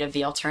afraid of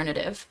the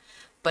alternative.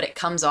 But it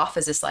comes off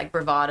as this like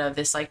bravado,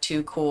 this like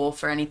too cool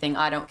for anything.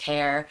 I don't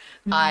care.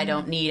 I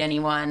don't need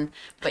anyone.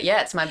 But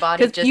yeah, it's my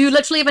body. Just... You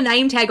literally have a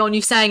name tag on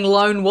you saying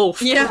lone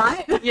wolf. Yeah.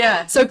 Right?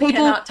 Yeah. So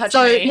people, me.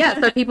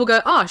 So people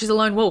go, oh, she's a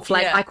lone wolf.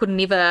 Like Yeah. I could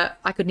never,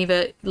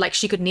 like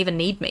she could never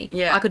need me.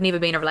 Yeah. I could never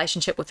be in a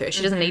relationship with her.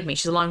 She doesn't need me.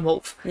 She's a lone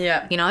wolf.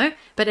 Yeah.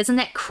 But isn't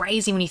that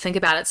crazy when you think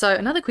about it? So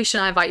another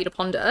question I invite you to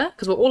ponder,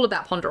 because we're all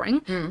about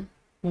pondering.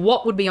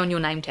 What would be on your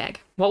name tag?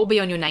 What would be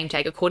on your name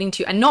tag according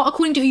to, and not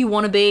according to who you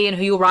want to be and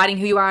who you're writing,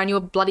 who you are in your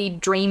bloody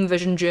dream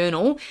vision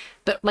journal,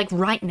 but like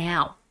right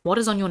now, what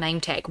is on your name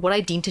tag? What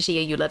identity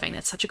are you living?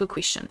 That's such a good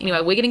question.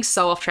 Anyway, we're getting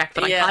so off track,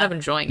 but I'm kind of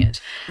enjoying it.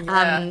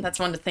 Yeah, that's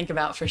one to think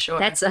about for sure.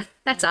 That's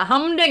a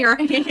humdinger.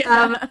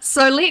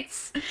 So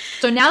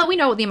now that we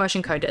know what the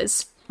emotion code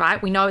is,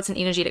 right? We know it's an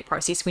energetic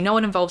process. We know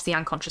it involves the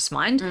unconscious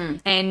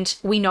mind, and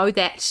we know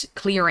that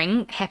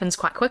clearing happens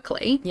quite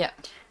quickly. Yeah.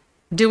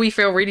 Do we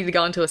feel ready to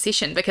go into a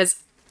session?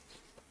 Because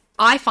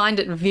I find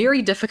it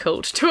very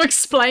difficult to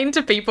explain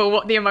to people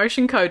what the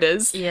emotion code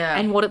is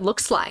and what it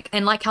looks like.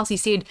 And like Kelsey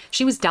said,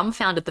 she was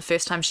dumbfounded the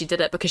first time she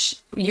did it,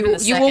 because you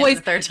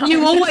always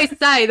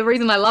say the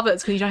reason I love it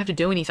is because you don't have to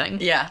do anything.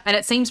 Yeah. And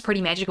it seems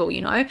pretty magical,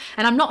 And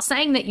I'm not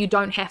saying that you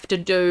don't have to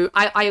do,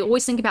 I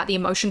always think about the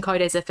emotion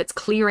code as if it's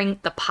clearing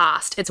the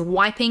past. It's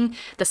wiping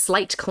the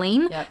slate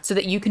clean so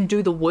that you can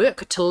do the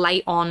work to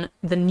lay on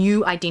the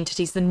new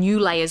identities, the new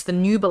layers, the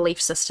new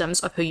belief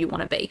systems of who you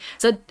want to be.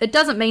 So it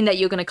doesn't mean that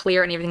you're going to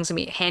clear it and everything's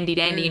going to be handy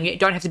dandy and you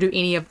don't have to do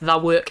any of the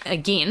work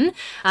again.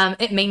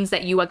 It means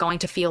that you are going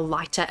to feel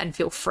lighter and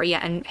feel freer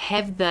and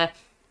have the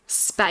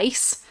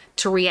space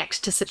to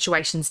react to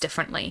situations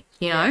differently,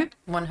 Yeah,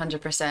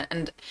 100%.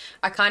 And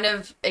I kind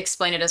of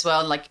explain it as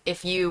well. Like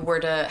if you were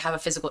to have a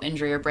physical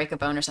injury or break a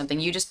bone or something,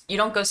 you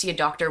don't go see a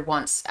doctor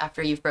once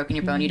after you've broken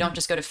your bone. You don't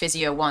just go to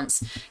physio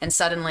once and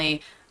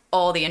suddenly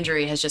all the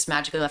injury has just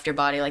magically left your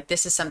body. Like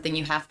this is something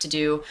you have to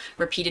do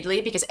repeatedly,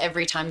 because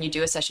every time you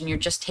do a session, you're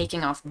just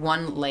taking off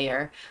one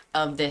layer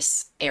of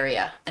this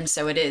area. And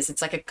so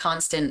it's like a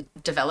constant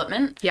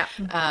development. Yeah.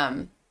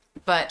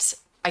 But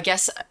I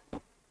guess,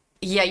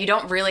 you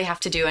don't really have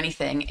to do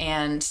anything.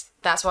 And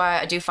that's why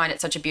I do find it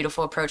such a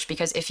beautiful approach,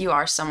 because if you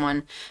are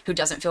someone who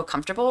doesn't feel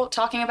comfortable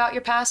talking about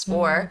your past,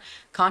 or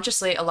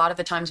consciously, a lot of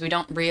the times we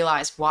don't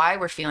realize why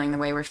we're feeling the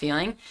way we're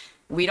feeling.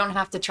 We don't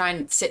have to try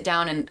and sit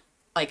down and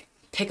like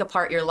pick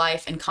apart your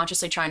life and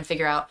consciously try and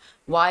figure out,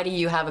 why do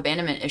you have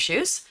abandonment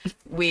issues?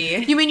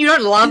 You mean you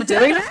don't love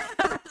doing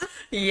that?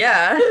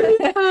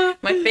 Yeah.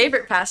 My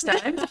favorite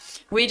pastime.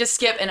 We just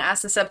skip and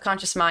ask the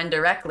subconscious mind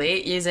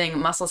directly using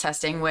muscle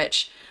testing,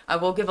 which I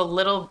will give a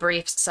little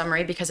brief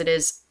summary because it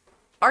is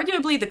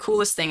arguably the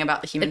coolest thing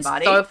about the human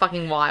body. It's so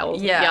fucking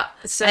wild. Yeah.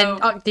 So,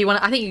 and, do you want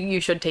to, I think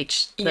you should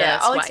teach this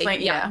I'll way.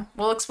 explain. Yeah.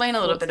 We'll explain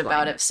a little bit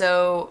about it.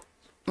 So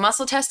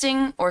muscle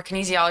testing or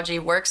kinesiology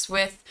works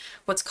with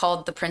what's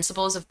called the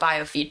principles of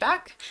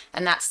biofeedback.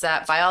 And that's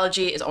that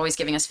biology is always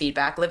giving us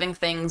feedback. Living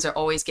things are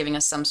always giving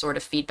us some sort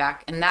of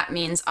feedback. And that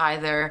means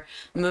either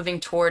moving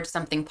towards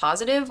something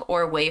positive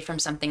or away from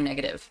something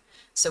negative.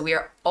 So we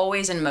are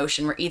always in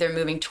motion. We're either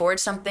moving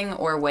towards something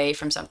or away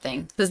from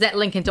something. Does that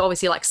link into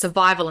obviously like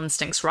survival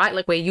instincts, right?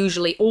 Like we're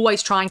usually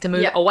always trying to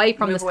move away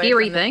from the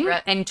scary thing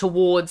and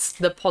towards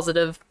the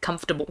positive,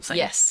 comfortable thing.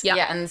 Yes.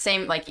 Yeah. And the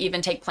same, like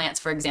even take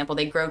plants, for example,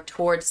 they grow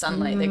towards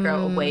sunlight. They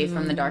grow away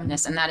from the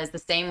darkness. And that is the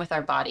same with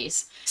our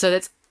bodies. So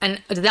does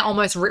that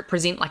almost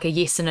represent like a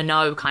yes and a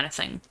no kind of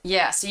thing?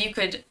 Yeah. So you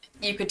could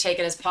take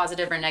it as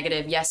positive or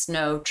negative, yes,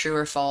 no, true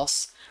or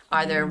false.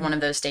 Either one of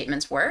those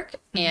statements work.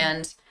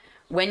 And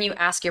when you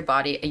ask your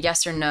body a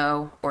yes or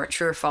no or a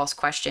true or false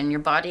question, your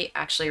body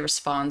actually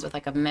responds with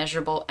like a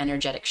measurable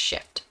energetic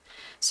shift.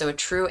 So a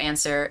true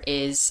answer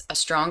is a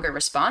stronger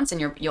response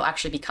and you'll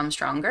actually become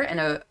stronger, and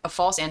a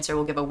false answer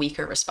will give a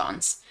weaker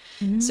response.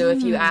 So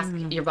if you ask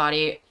your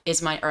body,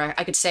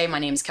 I could say my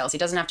name is Kelsey. It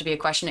doesn't have to be a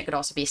question. It could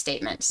also be a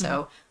statement.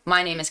 So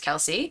my name is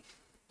Kelsey.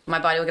 My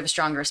body will give a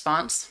stronger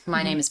response.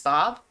 My name is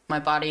Bob. My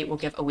body will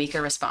give a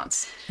weaker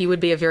response. You would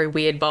be a very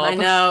weird Bob. I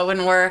know, it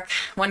wouldn't work.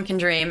 One can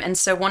dream. And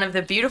so one of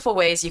the beautiful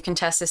ways you can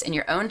test this in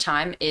your own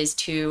time is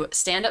to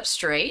stand up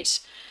straight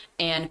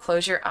and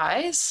close your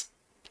eyes.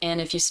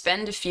 And if you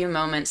spend a few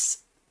moments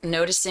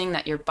noticing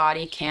that your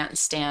body can't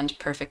stand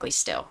perfectly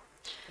still,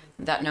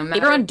 that no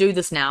matter... Everyone do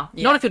this now.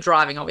 Not if you're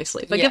driving,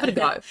 obviously, but give it a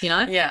go, you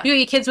know? Yeah. You got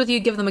your kids with you,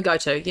 give them a go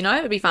to, you know?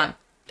 It'd be fun.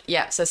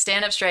 Yeah, so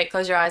stand up straight,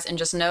 close your eyes, and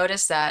just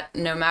notice that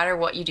no matter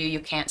what you do, you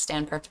can't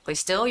stand perfectly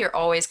still. You're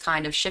always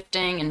kind of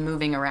shifting and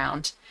moving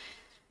around.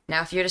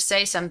 Now, if you're to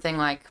say something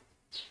like,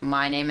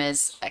 my name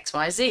is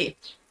XYZ,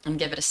 and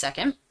give it a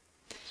second,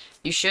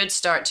 you should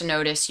start to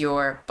notice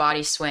your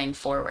body swaying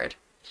forward.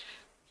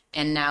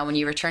 And now when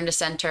you return to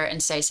center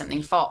and say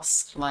something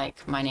false,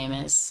 like, my name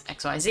is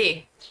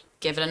XYZ,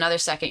 give it another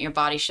second, your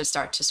body should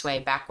start to sway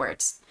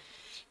backwards.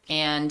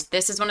 And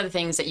this is one of the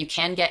things that you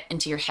can get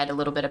into your head a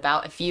little bit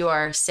about. If you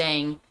are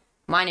saying,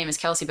 my name is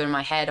Kelsey, but in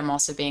my head, I'm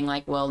also being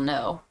like, well,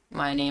 no,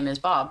 my name is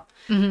Bob.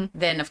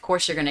 Then, of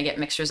course, you're going to get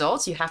mixed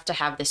results. You have to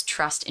have this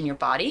trust in your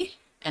body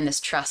and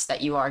this trust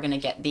that you are going to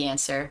get the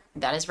answer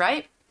that is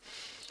right.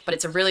 But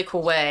it's a really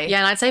cool way. Yeah,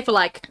 and I'd say for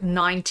like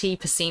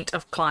 90%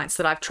 of clients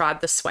that I've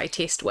tried the sway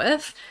test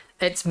with,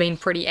 it's been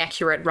pretty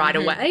accurate right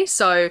away.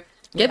 So...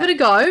 give it a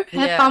go,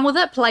 have fun with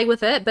it, play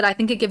with it, but I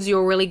think it gives you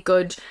a really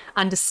good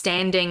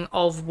understanding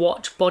of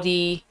what do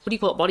you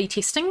call it, body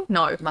testing?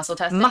 No. Muscle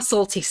testing?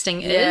 Muscle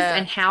testing is,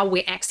 and how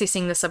we're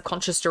accessing the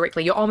subconscious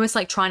directly. You're almost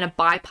like trying to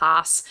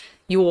bypass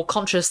your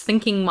conscious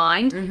thinking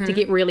mind to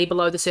get really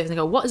below the surface and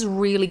go, what is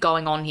really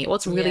going on here?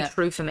 What's really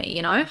true for me,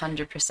 you know?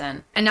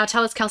 100%. And now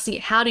tell us, Kelsey,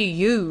 how do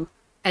you,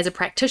 as a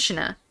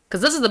practitioner,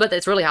 because this is the bit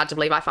that's really hard to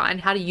believe, I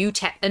find. How do you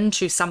tap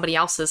into somebody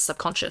else's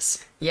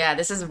subconscious? Yeah,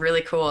 this is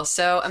really cool.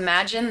 So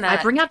imagine that...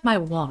 I bring out my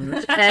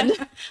wand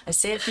and... I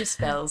say a few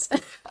spells.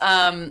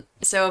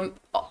 So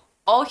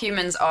all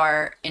humans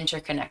are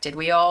interconnected.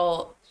 We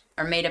all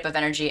are made up of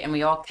energy and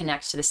we all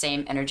connect to the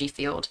same energy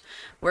field.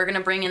 We're going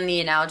to bring in the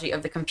analogy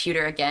of the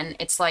computer again.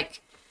 It's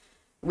like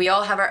we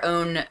all have our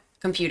own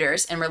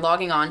computers and we're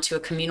logging on to a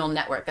communal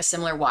network, a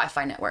similar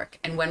Wi-Fi network.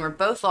 And when we're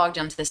both logged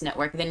onto this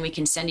network, then we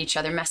can send each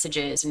other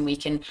messages and we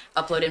can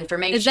upload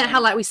information. Is that how,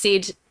 like we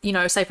said, you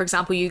know, say for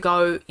example, you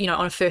go, you know,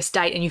 on a first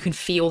date and you can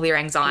feel their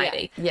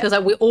anxiety? Because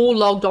like we're all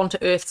logged onto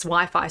Earth's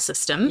Wi-Fi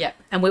system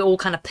and we're all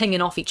kind of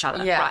pinging off each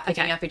other. Yeah, right?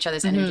 Picking up each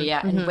other's energy,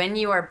 And when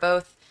you are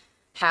both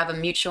have a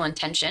mutual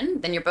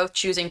intention, then you're both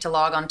choosing to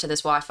log onto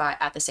this Wi-Fi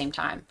at the same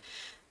time.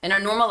 In our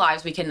normal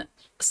lives, we can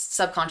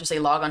subconsciously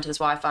log onto this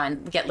Wi-Fi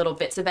and get little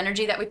bits of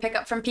energy that we pick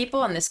up from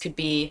people. And this could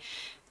be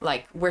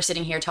like, we're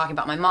sitting here talking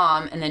about my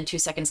mom, and then 2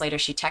 seconds later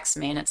she texts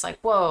me and it's like,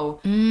 whoa,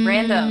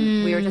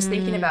 random. We were just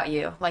thinking about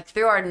you. Like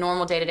through our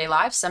normal day-to-day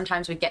lives,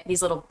 sometimes we get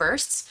these little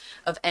bursts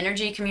of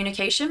energy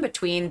communication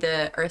between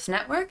the Earth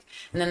network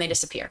and then they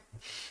disappear.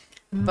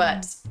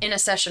 But in a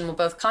session, we'll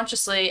both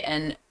consciously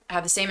and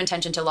have the same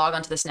intention to log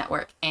onto this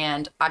network.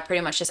 And I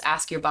pretty much just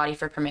ask your body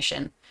for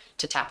permission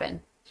to tap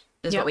in.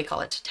 Is what we call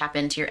it, to tap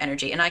into your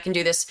energy. And I can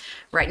do this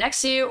right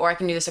next to you, or I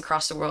can do this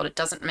across the world. It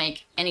doesn't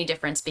make any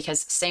difference,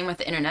 because same with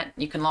the internet,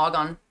 you can log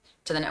on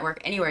to the network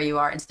anywhere you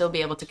are and still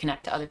be able to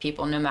connect to other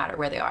people no matter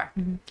where they are.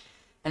 And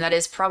that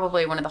is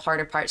probably one of the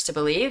harder parts to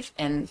believe.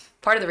 And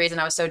part of the reason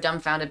I was so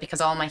dumbfounded, because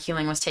all my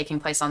healing was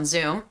taking place on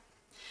Zoom.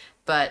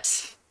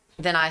 But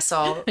then I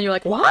saw... And you're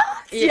like, what?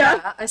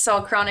 Yeah, I saw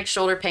chronic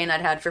shoulder pain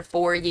I'd had for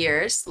 4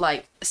 years,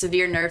 like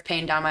severe nerve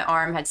pain down my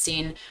arm, had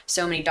seen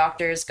so many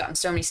doctors, gotten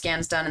so many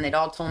scans done, and they'd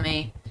all told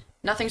me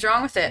nothing's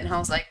wrong with it. And I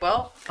was like,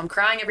 well, I'm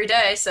crying every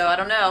day, so I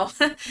don't know.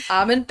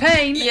 I'm in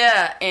pain.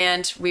 Yeah,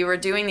 and we were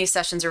doing these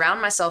sessions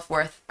around my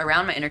self-worth,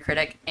 around my inner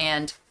critic,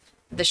 and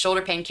the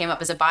shoulder pain came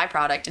up as a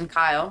byproduct. And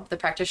Kyle, the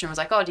practitioner, was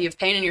like, oh, do you have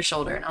pain in your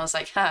shoulder? And I was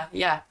like,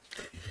 yeah.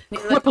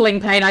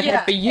 Crippling pain I've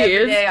had for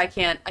years. Every day I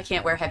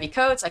can't wear heavy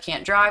coats. I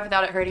can't drive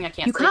without it hurting. I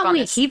can't sleep on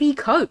wear this. heavy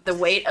coats. The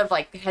weight of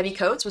like heavy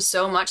coats was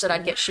so much that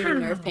I'd get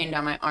shooting nerve pain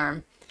down my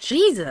arm.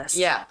 Jesus.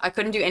 Yeah, I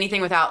couldn't do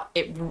anything without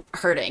it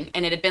hurting.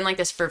 And it had been like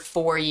this for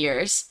 4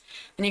 years.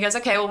 And he goes,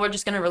 okay, well, we're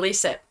just going to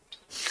release it.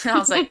 And I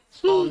was like,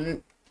 oh,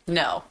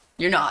 no,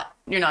 you're not.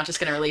 You're not just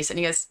going to release it. And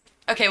he goes,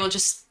 okay, well,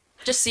 just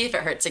see if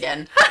it hurts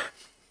again.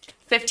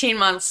 15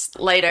 months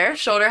later,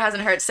 shoulder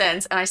hasn't hurt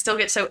since. And I still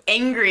get so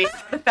angry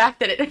at the fact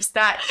that it was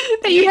that.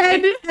 You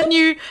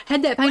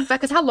had that pain for,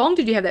 because how long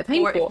did you have that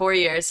pain for? 4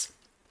 years.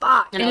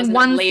 Fuck. And in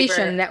one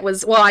session, that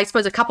was, well, I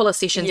suppose a couple of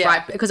sessions,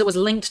 right? Because it was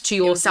linked to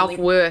your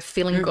self-worth,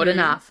 feeling good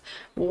enough.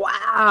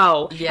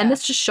 Wow. Yeah. And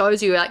this just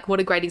shows you, like,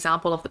 what a great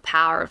example of the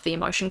power of the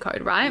emotion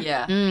code, right?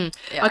 Yeah.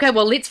 Yeah. Okay,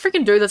 well, let's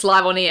freaking do this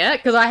live on air,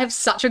 because I have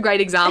such a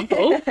great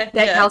example that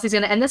Kelsey's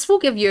going to, and this will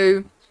give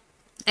you,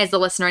 as the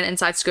listener, an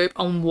inside scoop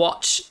on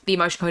what the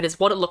emotion code is,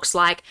 what it looks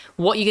like,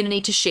 what you're going to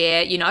need to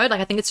share, you know, like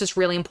I think it's just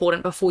really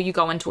important before you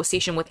go into a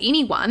session with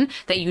anyone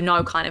that you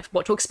know kind of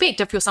what to expect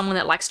if you're someone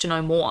that likes to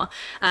know more.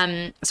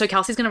 So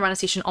Kelsey's going to run a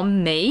session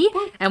on me,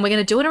 and we're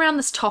going to do it around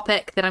this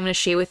topic that I'm going to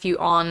share with you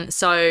on.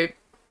 So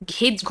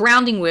kids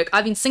grounding work.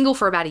 I've been single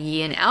for about a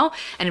year now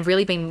and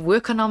really been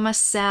working on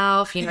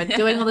myself, you know,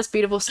 doing all this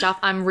beautiful stuff.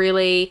 I'm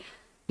really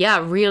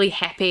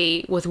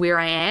happy with where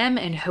I am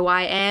and who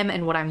I am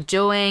and what I'm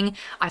doing.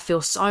 I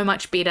feel so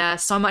much better,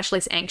 so much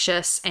less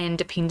anxious and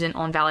dependent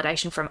on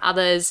validation from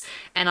others.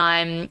 And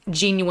I'm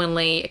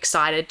genuinely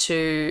excited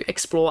to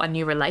explore a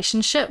new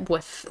relationship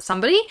with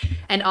somebody.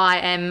 And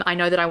I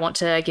know that I want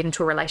to get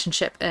into a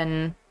relationship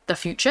in the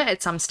future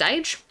at some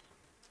stage.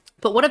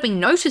 But what I've been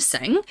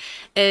noticing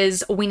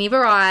is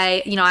whenever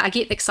I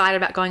get excited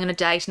about going on a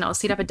date and I'll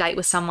set up a date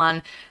with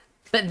someone,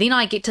 but then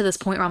I get to this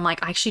point where I'm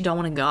like, I actually don't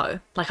want to go.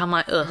 Like, I'm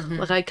like, ugh,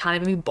 like I can't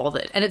even be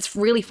bothered. And it's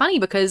really funny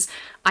because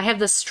I have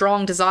this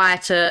strong desire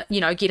to, you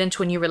know, get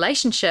into a new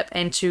relationship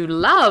and to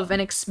love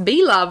and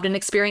be loved and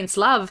experience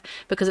love,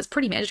 because it's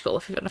pretty magical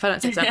if I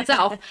don't say so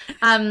myself.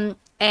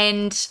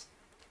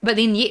 But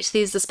then yet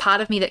there's this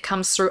part of me that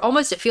comes through,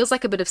 almost it feels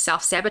like a bit of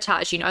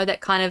self-sabotage, you know, that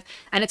kind of,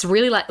 and it's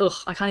really like, ugh,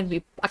 I can't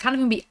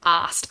even be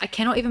asked. I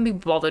cannot even be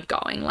bothered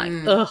going, like,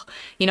 ugh,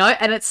 you know,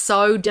 and it's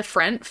so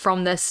different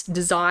from this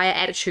desire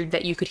attitude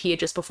that you could hear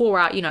just before,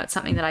 where, you know, it's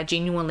something that I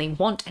genuinely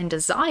want and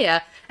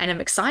desire and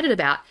am excited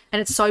about. And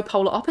it's so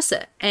polar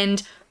opposite.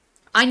 And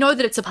I know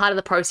that it's a part of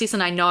the process,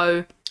 and I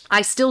know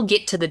I still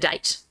get to the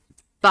date,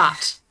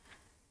 but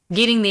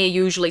getting there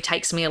usually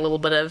takes me a little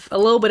bit of effort,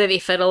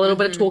 a little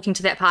bit of talking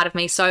to that part of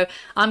me. So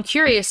I'm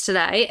curious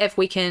today if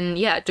we can,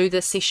 do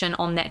this session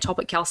on that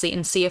topic, Kelsey,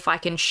 and see if I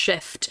can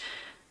shift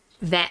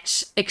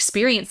that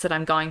experience that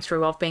I'm going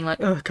through of being like,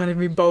 oh, I can't even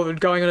be bothered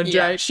going on a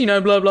date, you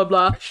know, blah, blah,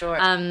 blah. Sure.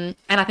 And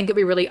I think it'd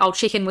be really, I'll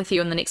check in with you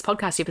in the next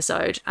podcast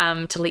episode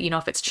to let you know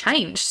if it's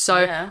changed.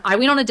 So I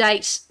went on a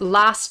date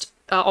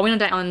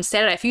on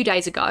Saturday a few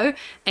days ago,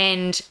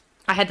 and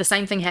I had the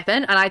same thing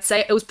happen, and I'd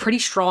say it was pretty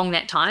strong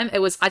that time. It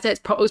was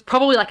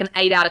probably like an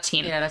 8 out of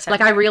 10. Yeah, that's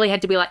like I really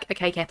had to be like,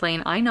 okay,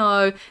 Kathleen, I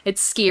know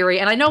it's scary,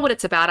 and I know what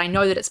it's about. I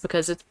know that it's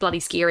because it's bloody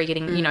scary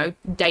getting, you know,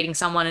 dating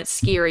someone. It's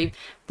scary.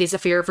 There's a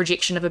fear of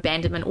rejection, of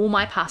abandonment, all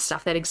my past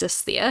stuff that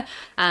exists there.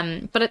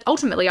 But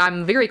ultimately,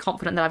 I'm very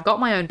confident that I've got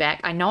my own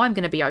back. I know I'm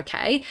going to be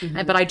okay,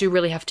 but I do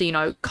really have to, you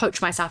know,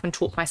 coach myself and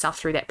talk myself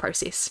through that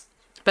process.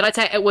 But I'd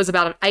say it was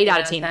about an 8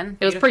 out of 10.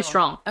 It was pretty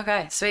strong.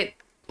 Okay, sweet.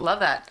 Love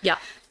that. Yeah.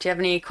 Do you have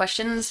any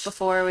questions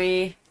before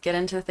we get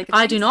into the thick of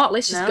things? I do not.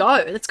 Let's just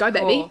go. Let's go,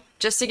 baby. Cool.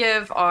 Just to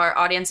give our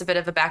audience a bit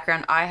of a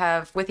background,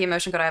 with the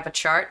emotion code, I have a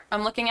chart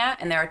I'm looking at,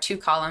 and there are 2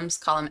 columns,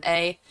 column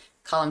A,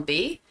 column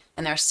B,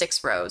 and there are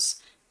 6 rows.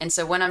 And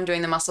so when I'm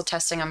doing the muscle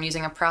testing, I'm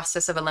using a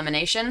process of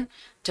elimination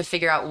to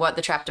figure out what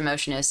the trapped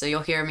emotion is. So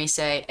you'll hear me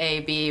say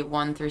A, B,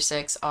 1 through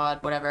 6,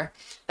 odd, whatever.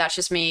 That's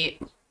just me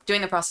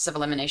doing the process of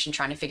elimination,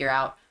 trying to figure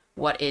out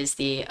what is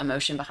the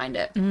emotion behind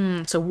it.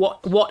 So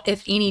what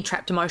if any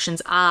trapped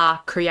emotions are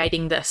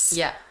creating this,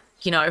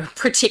 you know,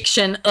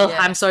 protection? I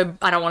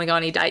don't want to go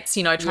on any dates,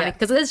 you know,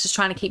 because it is just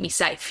trying to keep me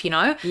safe, you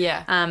know?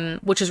 Yeah.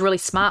 Which is really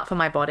smart for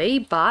my body,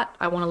 but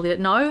I want to let it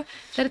know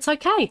that it's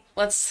okay.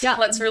 Let's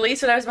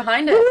release whatever's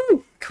behind it.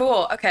 Woo!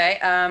 Cool. Okay.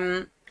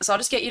 So I'll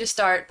just get you to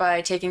start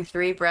by taking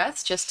 3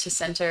 breaths just to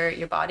center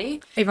your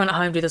body. Everyone at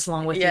home do this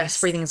along with you.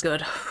 Breathing's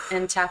good.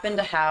 And tap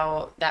into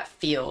how that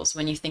feels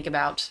when you think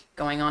about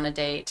going on a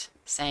date,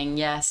 saying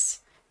yes,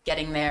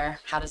 getting there.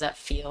 How does that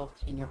feel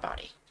in your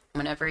body?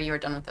 Whenever you're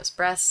done with those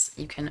breaths,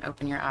 you can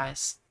open your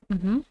eyes.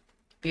 Mm-hmm.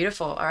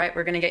 Beautiful. All right,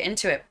 we're going to get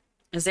into it.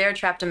 Is there a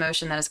trapped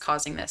emotion that is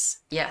causing this?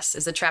 Yes.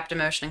 Is the trapped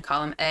emotion in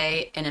column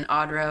A, in an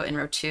odd row, in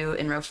row 2,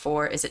 in row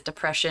 4? Is it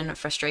depression,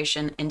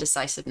 frustration,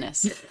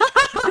 indecisiveness?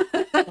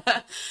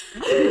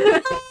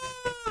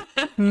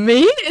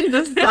 Me?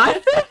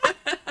 Indecisive?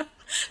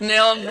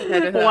 Nail on the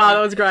head. Wow,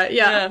 that was great.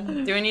 Yeah.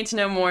 Do we need to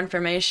know more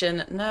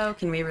information? No.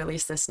 Can we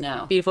release this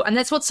now? Beautiful. And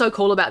that's what's so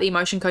cool about the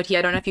emotion code here.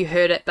 I don't know if you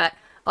heard it, but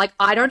like,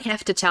 I don't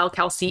have to tell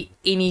Kelsey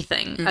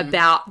anything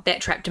about that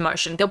trapped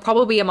emotion. There'll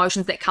probably be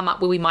emotions that come up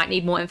where we might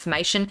need more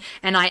information,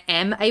 and I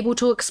am able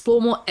to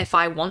explore more if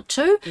I want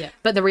to. Yeah.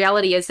 But the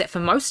reality is that for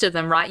most of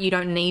them, right, you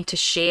don't need to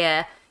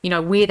share, you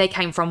know, where they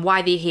came from,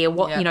 why they're here,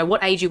 what, you know,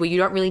 what age you were. You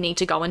don't really need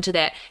to go into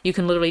that. You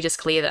can literally just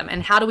clear them.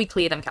 And how do we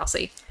clear them,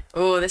 Kelsey?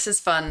 Oh, this is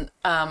fun.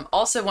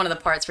 Also, one of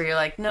the parts where you're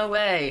like, no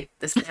way,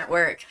 this can't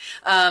work.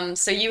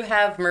 So you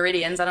have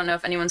meridians. I don't know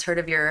if anyone's heard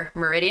of your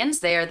meridians.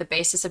 They are the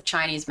basis of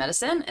Chinese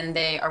medicine, and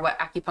they are what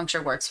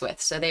acupuncture works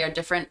with. So they are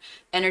different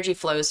energy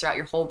flows throughout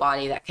your whole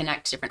body that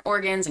connect different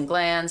organs and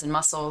glands and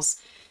muscles.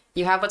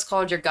 You have what's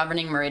called your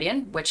governing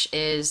meridian, which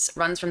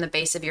runs from the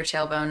base of your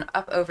tailbone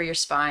up over your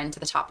spine to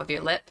the top of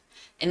your lip.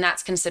 And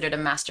that's considered a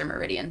master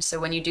meridian. So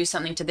when you do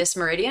something to this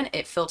meridian,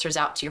 it filters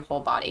out to your whole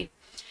body.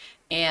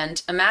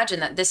 And imagine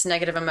that this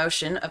negative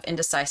emotion of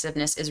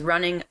indecisiveness is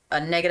running a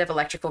negative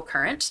electrical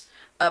current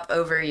up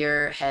over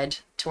your head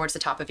towards the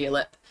top of your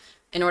lip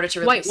in order to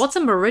release. Wait, what's a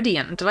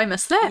meridian? Did I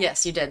miss that?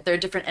 Yes, you did. There are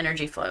different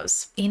energy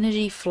flows.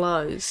 Energy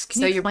flows.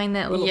 Can you explain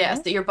that a little Yes,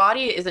 bit? that your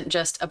body isn't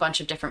just a bunch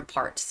of different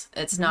parts.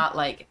 It's not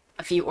like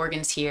a few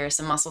organs here,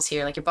 some muscles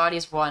here. Like your body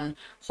is one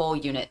whole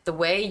unit. The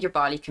way your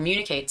body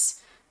communicates,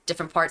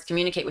 different parts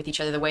communicate with each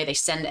other, the way they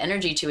send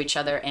energy to each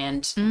other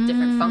and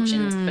different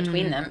functions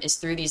between them is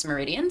through these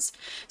meridians.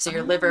 So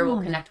your liver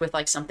will connect with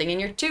like something in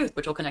your tooth,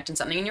 which will connect in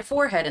something in your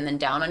forehead and then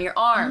down on your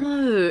arm.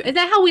 Oh, is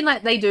that how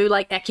they do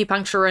like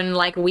acupuncture and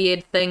like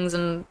weird things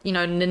and,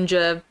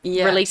 ninja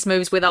release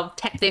moves where they'll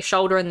tap their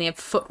shoulder and their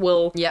foot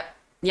will... Yep.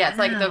 Yeah, it's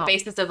like the Wow.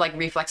 basis of like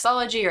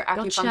reflexology or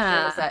acupuncture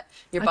Gotcha. is that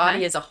your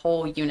body is a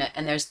whole unit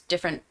and there's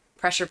different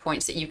pressure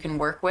points that you can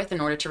work with in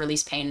order to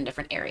release pain in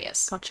different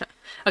areas. Gotcha.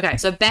 Okay,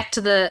 so back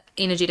to the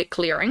energetic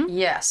clearing.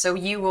 Yeah, so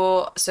you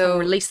will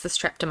Release this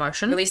trapped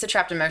emotion. release the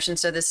trapped emotion.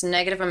 So this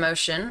negative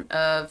emotion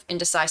of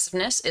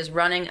indecisiveness is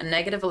running a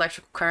negative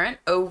electrical current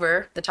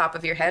over the top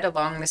of your head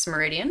along this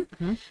meridian.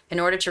 In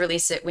order to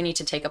release it, we need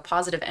to take a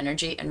positive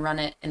energy and run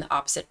it in the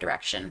opposite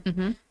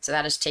direction. So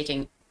that is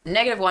taking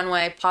negative one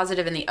way,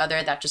 positive in the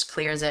other. That just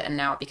clears it, and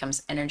now it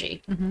becomes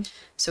energy.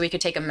 So we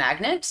could take a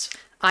magnet.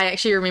 I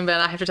actually remember,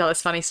 and I have to tell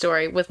this funny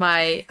story, with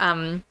my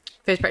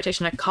first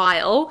practitioner,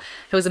 Kyle,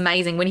 who was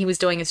amazing. When he was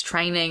doing his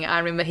training, I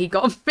remember he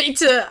got me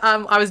to,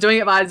 I was doing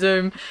it via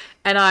Zoom,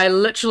 and I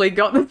literally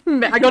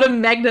I got a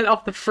magnet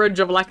off the fridge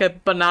of like a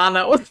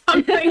banana or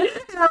something.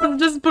 And I was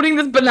just putting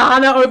this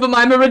banana over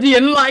my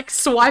meridian, like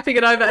swiping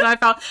it over, and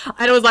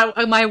it was like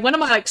one of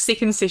my like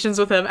second sessions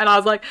with him, and I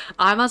was like,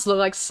 I must look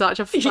like such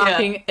a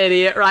fucking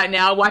idiot right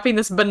now, wiping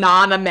this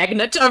banana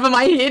magnet over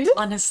my head.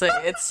 Honestly,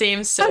 it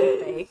seems so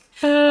fake.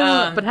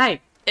 But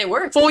hey, It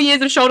works. 4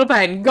 years of shoulder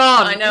pain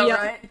gone. I know, Yeah.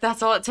 right?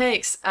 That's all it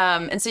takes.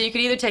 And so you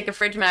could either take a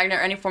fridge magnet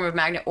or any form of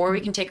magnet, or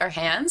we can take our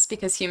hands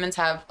because humans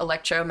have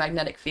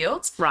electromagnetic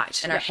fields. Right.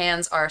 And our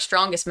hands are our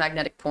strongest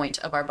magnetic point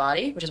of our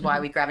body, which is why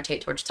we gravitate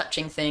towards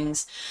touching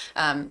things.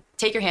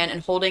 Take your hand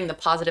and holding the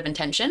positive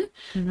intention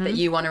that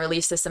you want to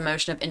release this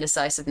emotion of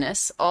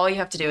indecisiveness. All you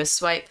have to do is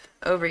swipe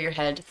over your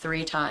head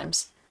 3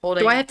 times.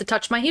 Holding. Do I have to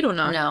touch my head or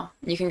no? No.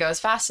 You can go as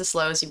fast, as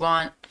slow as you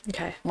want.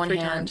 Okay. One 3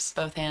 hand, times.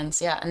 both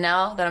hands. Yeah. And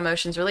now that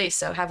emotion's released.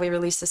 So have we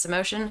released this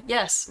emotion?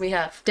 Yes, we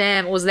have.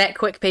 Damn, was that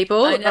quick,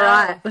 people? I know. All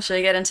right. Should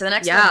we get into the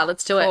next one? Yeah,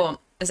 let's do it.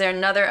 Cool. Is there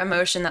another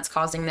emotion that's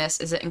causing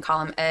this? Is it in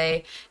column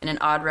A, in an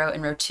odd row,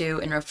 in row 2,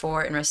 in row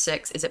 4, in row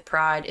 6? Is it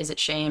pride? Is it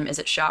shame? Is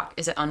it shock?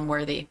 Is it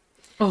unworthy?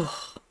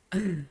 Oh,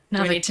 Do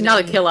we need to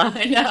another know? killer.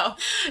 I know.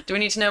 Do we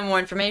need to know more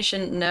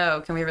information?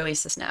 No. Can we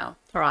release this now?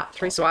 All right,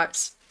 3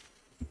 swipes.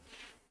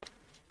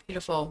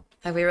 Beautiful.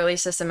 Have we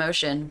released this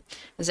emotion?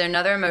 Is there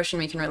another emotion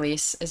we can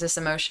release? Is this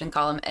emotion in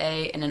column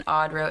A, in an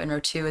odd row, in row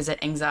 2? Is it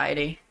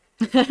anxiety?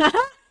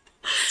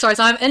 Sorry,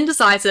 so I'm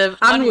indecisive,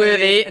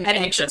 unworthy, and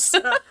anxious.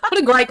 anxious. What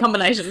a great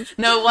combination.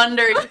 No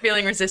wonder you're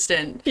feeling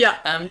resistant.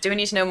 Yeah. Do we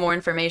need to know more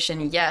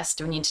information? Yes.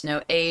 Do we need to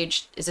know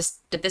age?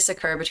 Did this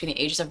occur between the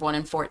ages of 1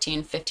 and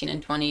 14, 15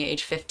 and 20,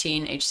 age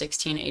 15, age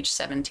 16, age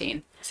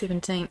 17?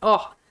 17.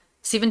 Oh,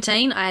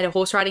 17, I had a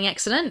horse riding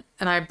accident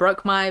and I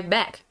broke my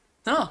back.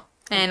 Oh.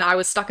 And I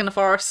was stuck in the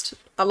forest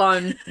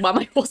alone while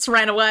my horse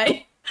ran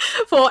away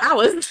for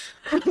hours.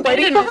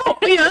 Waiting for help.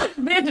 Yeah.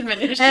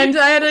 Abandonment issue. And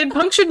I had a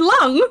punctured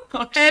lung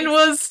Oh, and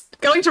was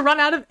going to run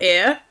out of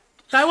air.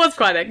 I was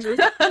quite anxious.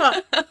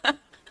 But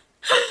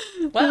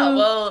Wow.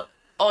 Well,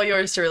 all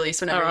yours to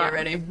release whenever All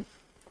right. you're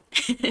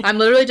ready. I'm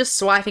literally just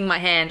swiping my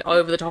hand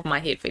over the top of my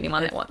head for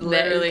anyone that wants.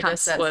 literally you can't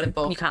just that well,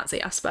 simple. You can't see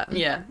us, but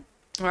Yeah.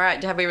 All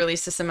right. Have we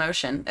released this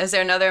emotion? Is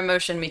there another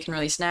emotion we can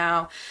release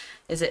now?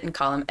 Is it in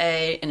column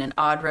A, in an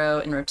odd row,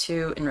 in row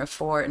 2, in row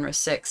 4, in row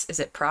 6? Is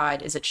it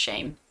pride? Is it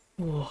shame?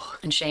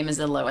 And shame is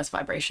the lowest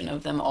vibration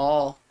of them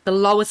all. the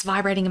lowest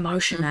vibrating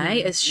emotion,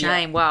 is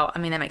shame. Wow, I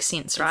mean that makes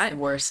sense, right? The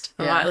worst.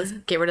 All right, let's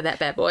get rid of that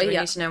bad boy. Do we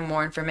Yeah. need to know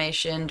more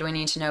information? Do we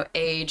need to know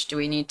age? Do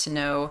we need to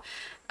know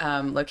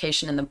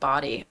location in the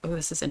body? Oh,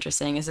 this is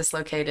interesting. Is this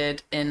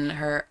located in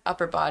her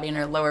upper body, in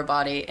her lower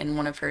body, in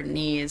one of her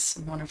knees,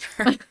 in one of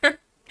her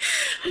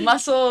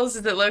muscles?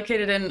 Is it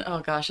located in, oh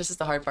gosh, this is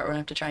the hard part. We're going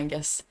to have to try and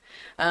guess.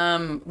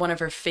 One of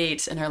her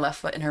feet, in her left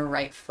foot, in her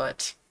right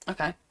foot.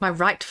 Okay. My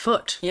right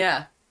foot.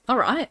 Yeah. All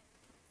right.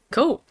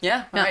 Cool.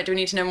 Yeah. All Yeah. right. Do we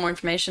need to know more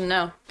information?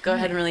 No. Go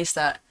ahead and release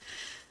that.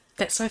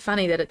 That's so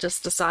funny that it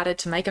just decided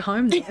to make a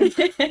home there.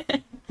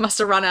 Must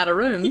have run out of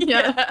room.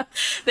 Yeah.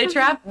 They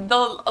trap, a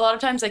lot of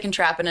times they can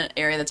trap in an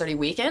area that's already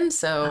weakened.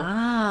 So,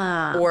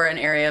 Ah. or an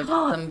area of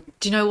some.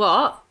 Do you know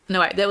what? No,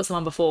 wait, that was the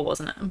one before,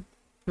 wasn't it?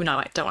 No,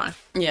 wait, don't worry.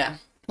 Yeah.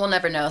 We'll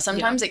never know.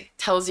 Sometimes it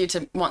tells you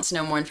wants to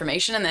know more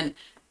information, and then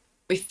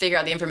we figure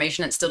out the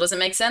information. It still doesn't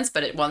make sense,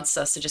 but it wants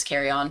us to just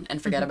carry on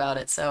and forget about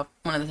it. So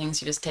one of the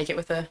things, you just take it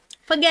with a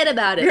Forget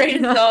about it.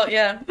 grain of salt.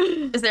 Yeah.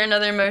 Is there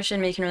another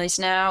emotion we can release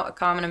now? A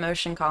common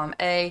emotion, column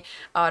A.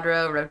 Odd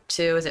row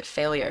 2. Is it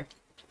failure?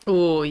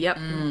 Oh, yep.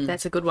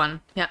 That's a good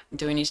one. Yeah.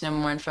 Do we need to know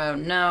more info?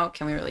 No.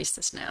 Can we release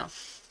this now?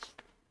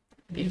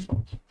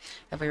 Beautiful.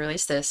 Have we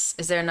released this?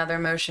 Is there another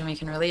emotion we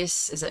can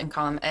release? Is it in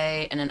column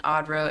A, in an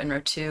odd row, in row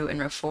 2, in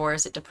row 4?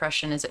 Is it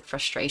depression? Is it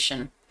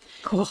frustration?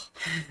 Oh,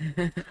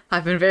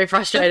 I've been very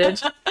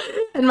frustrated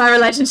in my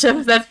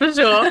relationships, that's for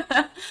sure.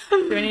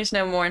 Do we need to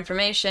know more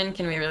information?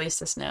 Can we release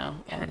this now?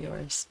 Yeah,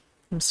 yours.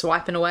 I'm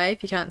swiping away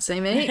if you can't see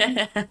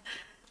me.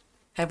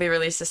 Have we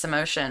released this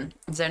emotion?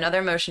 Is there another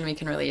emotion we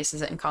can release?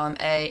 Is it in column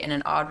A, in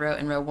an odd row,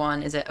 in row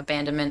 1? Is it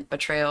abandonment,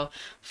 betrayal,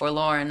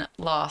 forlorn,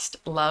 lost,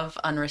 love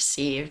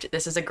unreceived?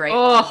 This is a great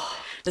one.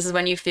 This is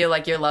when you feel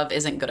like your love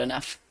isn't good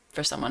enough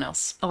for someone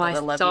else.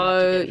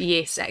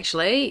 Yes,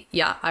 actually.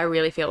 Yeah, I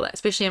really feel that.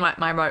 Especially in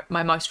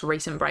my most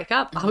recent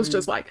breakup. I was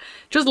just like,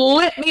 just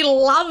let me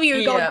love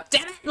you, God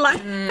damn it.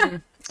 Like,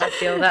 I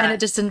feel that. and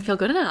it just didn't feel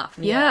good enough.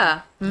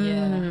 Yeah.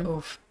 Yeah.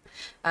 Oof.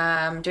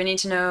 Do we need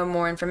to know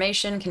more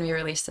information? Can we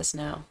release this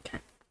now? Okay.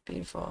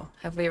 Beautiful.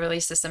 Have we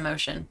released this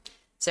emotion?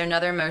 Is there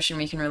another emotion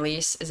we can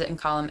release? Is it in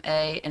column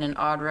A, in an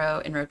odd row,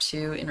 in row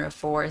 2, in row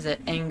 4? Is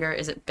it anger?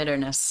 Is it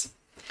bitterness?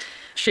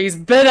 She's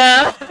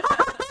bitter.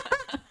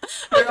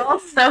 They're all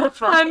so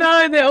fun.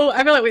 I know.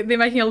 I feel like they're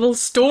making a little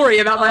story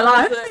about my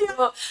life.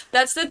 Well,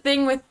 that's the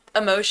thing with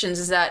emotions,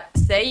 is that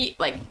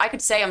I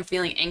could say I'm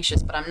feeling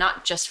anxious, but I'm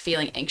not just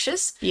feeling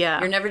anxious. Yeah.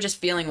 You're never just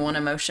feeling one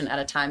emotion at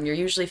a time. You're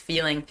usually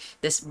feeling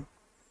this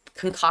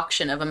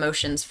concoction of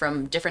emotions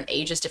from different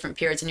ages, different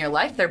periods in your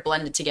life. They're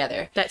blended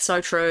together. That's so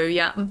true.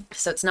 Yeah.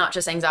 So it's not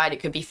just anxiety.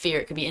 It could be fear.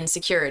 It could be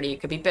insecurity. It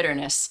could be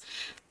bitterness.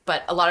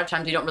 But a lot of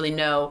times we don't really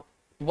know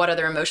what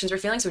other emotions we're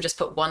feeling, so we just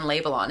put one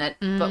label on it.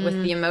 But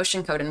with the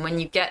emotion code, and when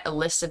you get a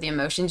list of the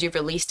emotions you've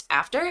released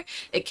after,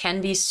 it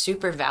can be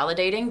super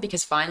validating,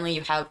 because finally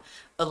you have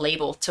a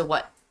label to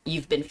what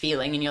you've been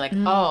feeling, and you're like,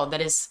 oh,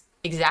 that is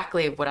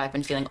exactly what I've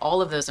been feeling,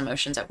 all of those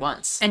emotions at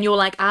once. And you're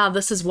like,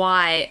 this is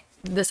why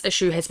this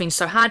issue has been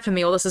so hard for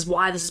me, or this is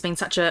why this has been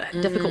such a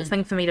difficult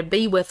thing for me to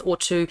be with or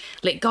to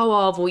let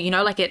go of, or,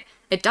 like it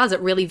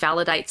really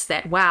validates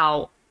that,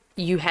 wow,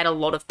 you had a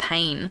lot of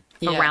pain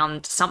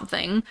around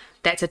something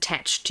that's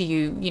attached to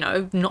you,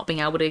 not being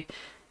able to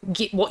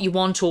get what you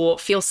want or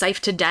feel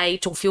safe to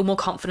date or feel more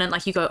confident.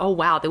 Like you go, oh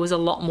wow, there was a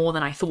lot more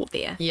than I thought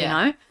there.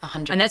 100%.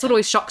 And that's what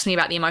always shocks me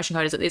about the emotion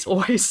code, is that there's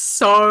always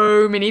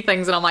so many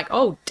things, and I'm like,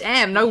 oh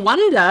damn, no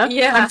wonder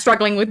I'm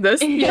struggling with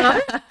this.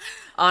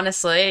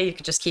 Honestly, you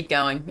could just keep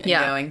going and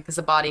going, because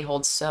the body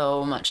holds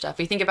so much stuff.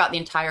 You think about the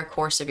entire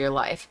course of your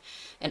life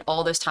and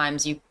all those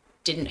times you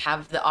didn't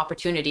have the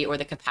opportunity or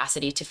the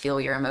capacity to feel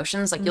your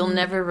emotions. Like you'll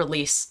never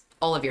release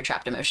all of your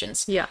trapped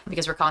emotions. Yeah.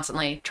 Because we're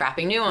constantly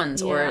trapping new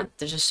ones, or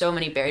there's just so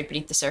many buried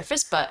beneath the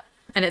surface.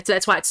 And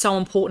that's why it's so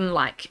important.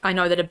 Like, I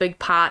know that a big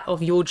part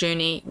of your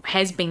journey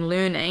has been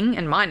learning,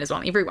 and mine as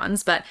well,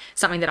 everyone's, but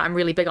something that I'm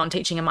really big on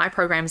teaching in my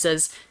programs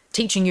is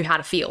teaching you how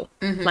to feel,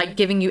 like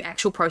giving you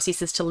actual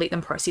processes to let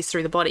them process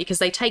through the body,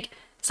 because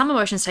some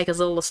emotions take as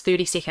little as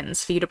 30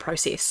 seconds for you to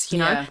process,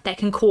 that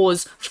can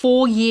cause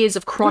 4 years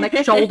of chronic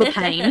shoulder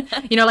pain.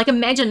 Like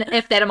imagine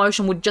if that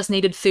emotion would just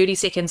needed 30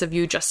 seconds of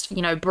you just,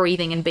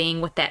 breathing and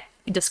being with that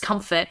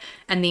discomfort.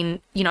 And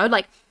then,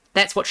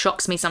 that's what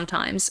shocks me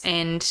sometimes.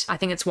 And I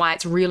think it's why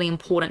it's really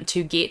important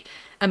to get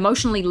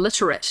emotionally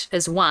literate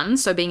as one.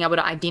 So being able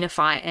to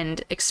identify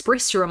and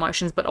express your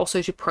emotions, but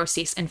also to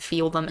process and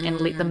feel them and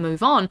let them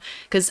move on.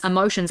 Because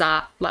emotions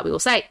are, like we will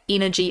say,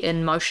 energy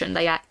in motion.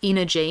 They are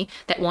energy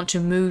that want to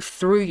move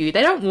through you.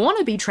 They don't want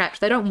to be trapped.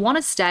 They don't want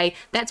to stay.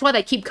 That's why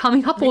they keep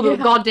coming up all the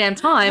goddamn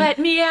time. Let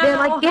me out. They're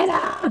like, get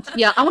out.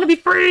 Yeah, I want to be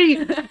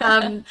free.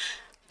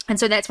 And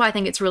so that's why I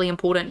think it's really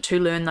important to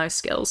learn those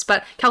skills.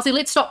 But Kelsey,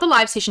 let's stop the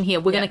live session here.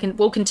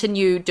 We'll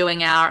continue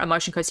doing our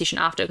emotion code session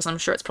after, because I'm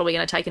sure it's probably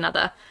going to take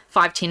another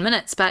 5-10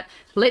 minutes. But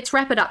let's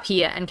wrap it up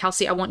here. And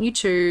Kelsey, I want you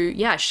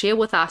to share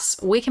with us,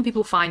 where can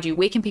people find you?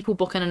 Where can people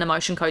book in an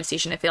emotion code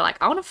session if they're like,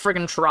 I want to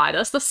friggin' try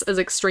this. This is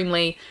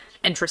extremely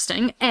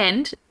interesting.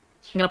 And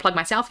I'm going to plug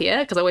myself here,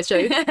 because I always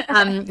do.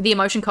 The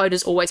emotion code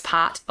is always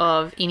part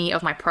of any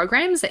of my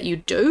programs that you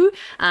do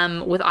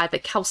with either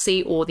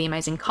Kelsey or the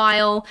amazing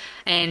Kyle.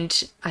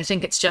 And I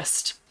think it's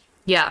just,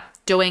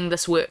 doing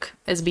this work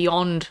is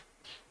beyond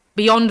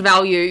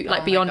value,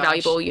 like beyond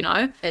valuable,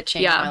 It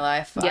changed my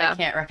life. I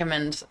can't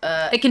recommend.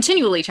 It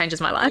continually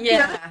changes my life.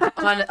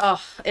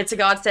 It's a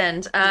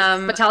godsend.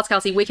 But tell us,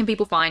 Kelsey, where can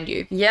people find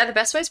you? Yeah, the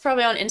best way is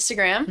probably on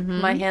Instagram.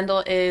 My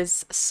handle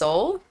is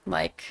soul,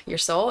 like your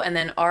soul, and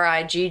then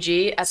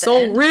RIGG at the end.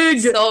 Soul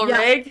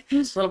Rig.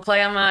 Little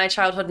play on my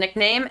childhood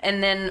nickname.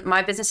 And then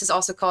my business is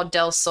also called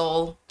Del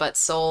Sol, but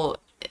soul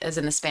as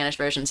in the Spanish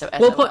version, so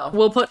SOL.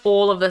 We'll put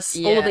all of these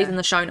in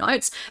the show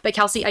notes. But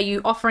Kelsey, are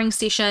you offering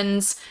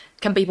sessions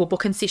Can people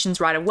book in sessions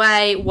right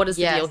away? What is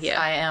the deal here?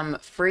 I am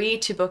free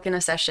to book in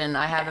a session.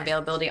 I have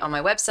availability on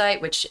my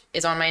website, which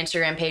is on my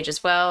Instagram page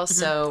as well.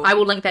 So I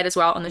will link that as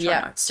well on the show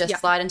notes. Just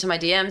slide into my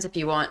DMs if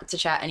you want to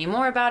chat any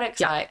more about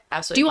it. I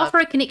absolutely Do you offer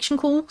a connection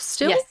call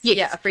still? Yes.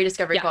 Yeah, a free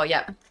discovery call.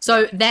 Yeah.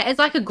 So that is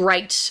like a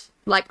great,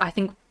 like, I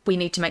think we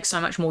need to make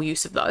so much more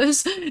use of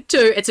those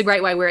too. It's a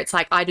great way where it's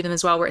like, I do them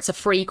as well, where it's a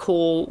free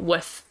call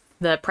with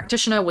the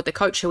practitioner, with the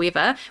coach,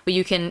 whoever, where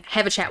you can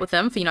have a chat with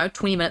them for,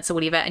 20 minutes or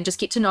whatever, and just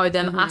get to know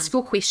them, ask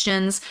your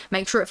questions,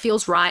 make sure it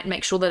feels right,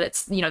 make sure that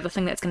it's, the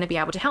thing that's going to be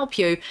able to help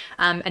you.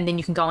 And then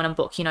you can go in and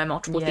book,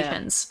 multiple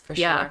sessions. For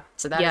sure.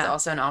 So that is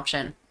also an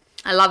option.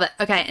 I love it.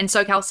 Okay. And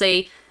so,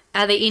 Kelsey,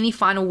 are there any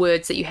final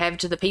words that you have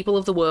to the people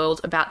of the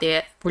world about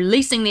their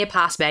releasing their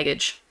past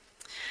baggage?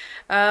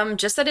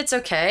 Just that it's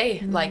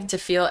okay, like, to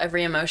feel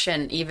every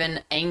emotion,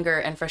 even anger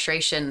and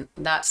frustration.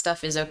 That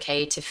stuff is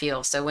okay to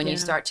feel. So when you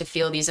start to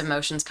feel these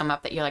emotions come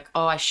up that you're like,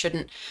 oh, I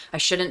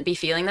shouldn't be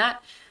feeling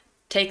that.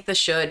 Take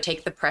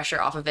the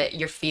pressure off of it.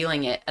 You're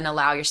feeling it, and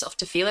allow yourself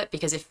to feel it,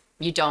 because if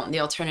you don't, the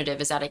alternative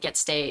is that it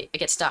gets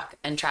stuck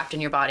and trapped in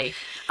your body.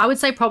 I would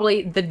say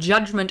probably the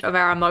judgment of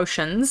our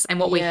emotions and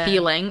what we're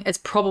feeling is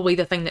probably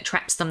the thing that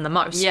traps them the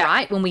most,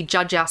 right? When we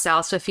judge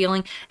ourselves for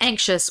feeling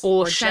anxious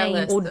or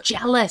shame or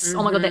jealous.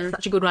 Oh my God, that's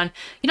such a good one.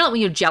 Like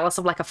when you're jealous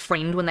of like a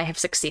friend when they have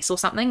success or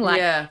something,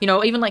 like,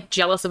 even like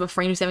jealous of a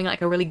friend who's having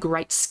like a really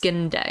great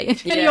skin day.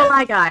 And you're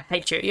like, I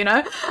hate you,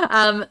 like,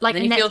 and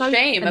then you feel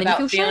shame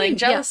about feeling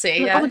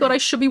jealousy. Like, oh my God, I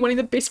should be wanting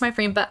the best for my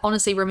friend. But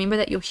honestly, remember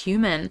that you're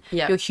human.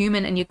 You're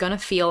human, and you're going to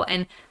feel,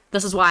 and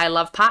this is why I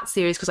love part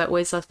series, because I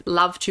always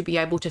love to be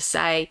able to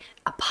say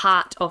a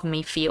part of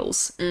me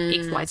feels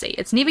XYZ.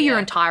 It's never your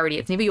entirety,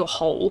 it's never your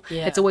whole.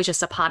 It's always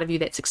just a part of you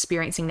that's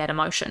experiencing that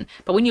emotion.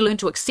 But when you learn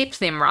to accept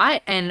them,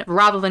 right, and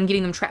rather than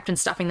getting them trapped and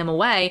stuffing them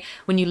away,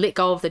 when you let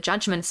go of the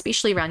judgment,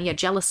 especially around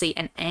jealousy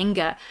and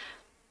anger,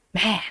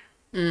 man,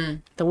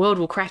 the world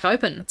will crack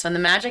open. That's when the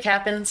magic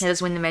happens. That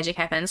is when the magic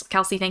happens.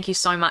 Kelsey, thank you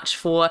so much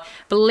for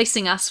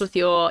blessing us with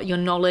your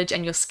knowledge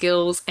and your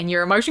skills and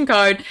your emotion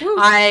code.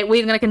 We're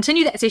going to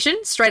continue that session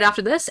straight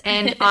after this,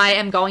 and I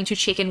am going to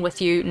check in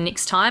with you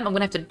next time. I'm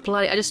going to have to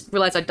I just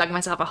realized I dug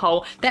myself a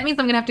hole. That means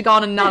I'm going to have to go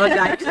on another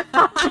date.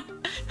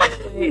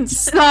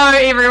 So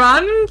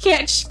everyone,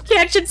 catch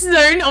it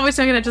soon.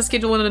 Obviously, I'm going to just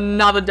schedule in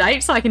another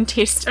date so I can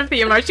test if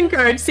the emotion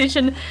code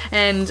session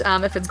and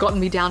if it's gotten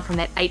me down from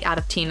that 8 out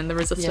of 10 in the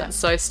resistance.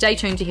 So stay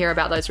tuned to hear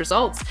about those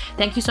results.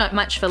 Thank you so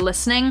much for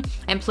listening.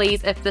 And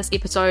please, if this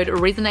episode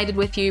resonated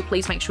with you,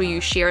 please make sure you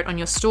share it on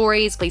your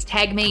stories. Please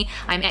tag me.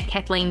 I'm at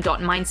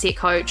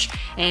Kathleen.mindsetcoach.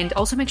 And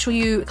also make sure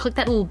you click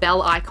that little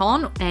bell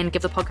icon and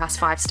give the podcast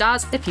 5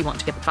 stars if you want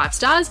to give it 5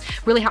 stars.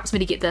 Really helps me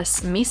to get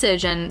this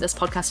message and this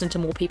podcast into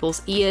more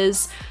people's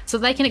ears so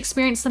they can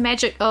experience the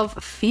magic of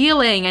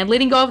feeling and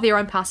letting go of their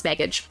own past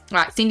baggage. All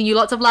right, sending you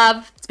lots of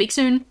love. Speak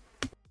soon.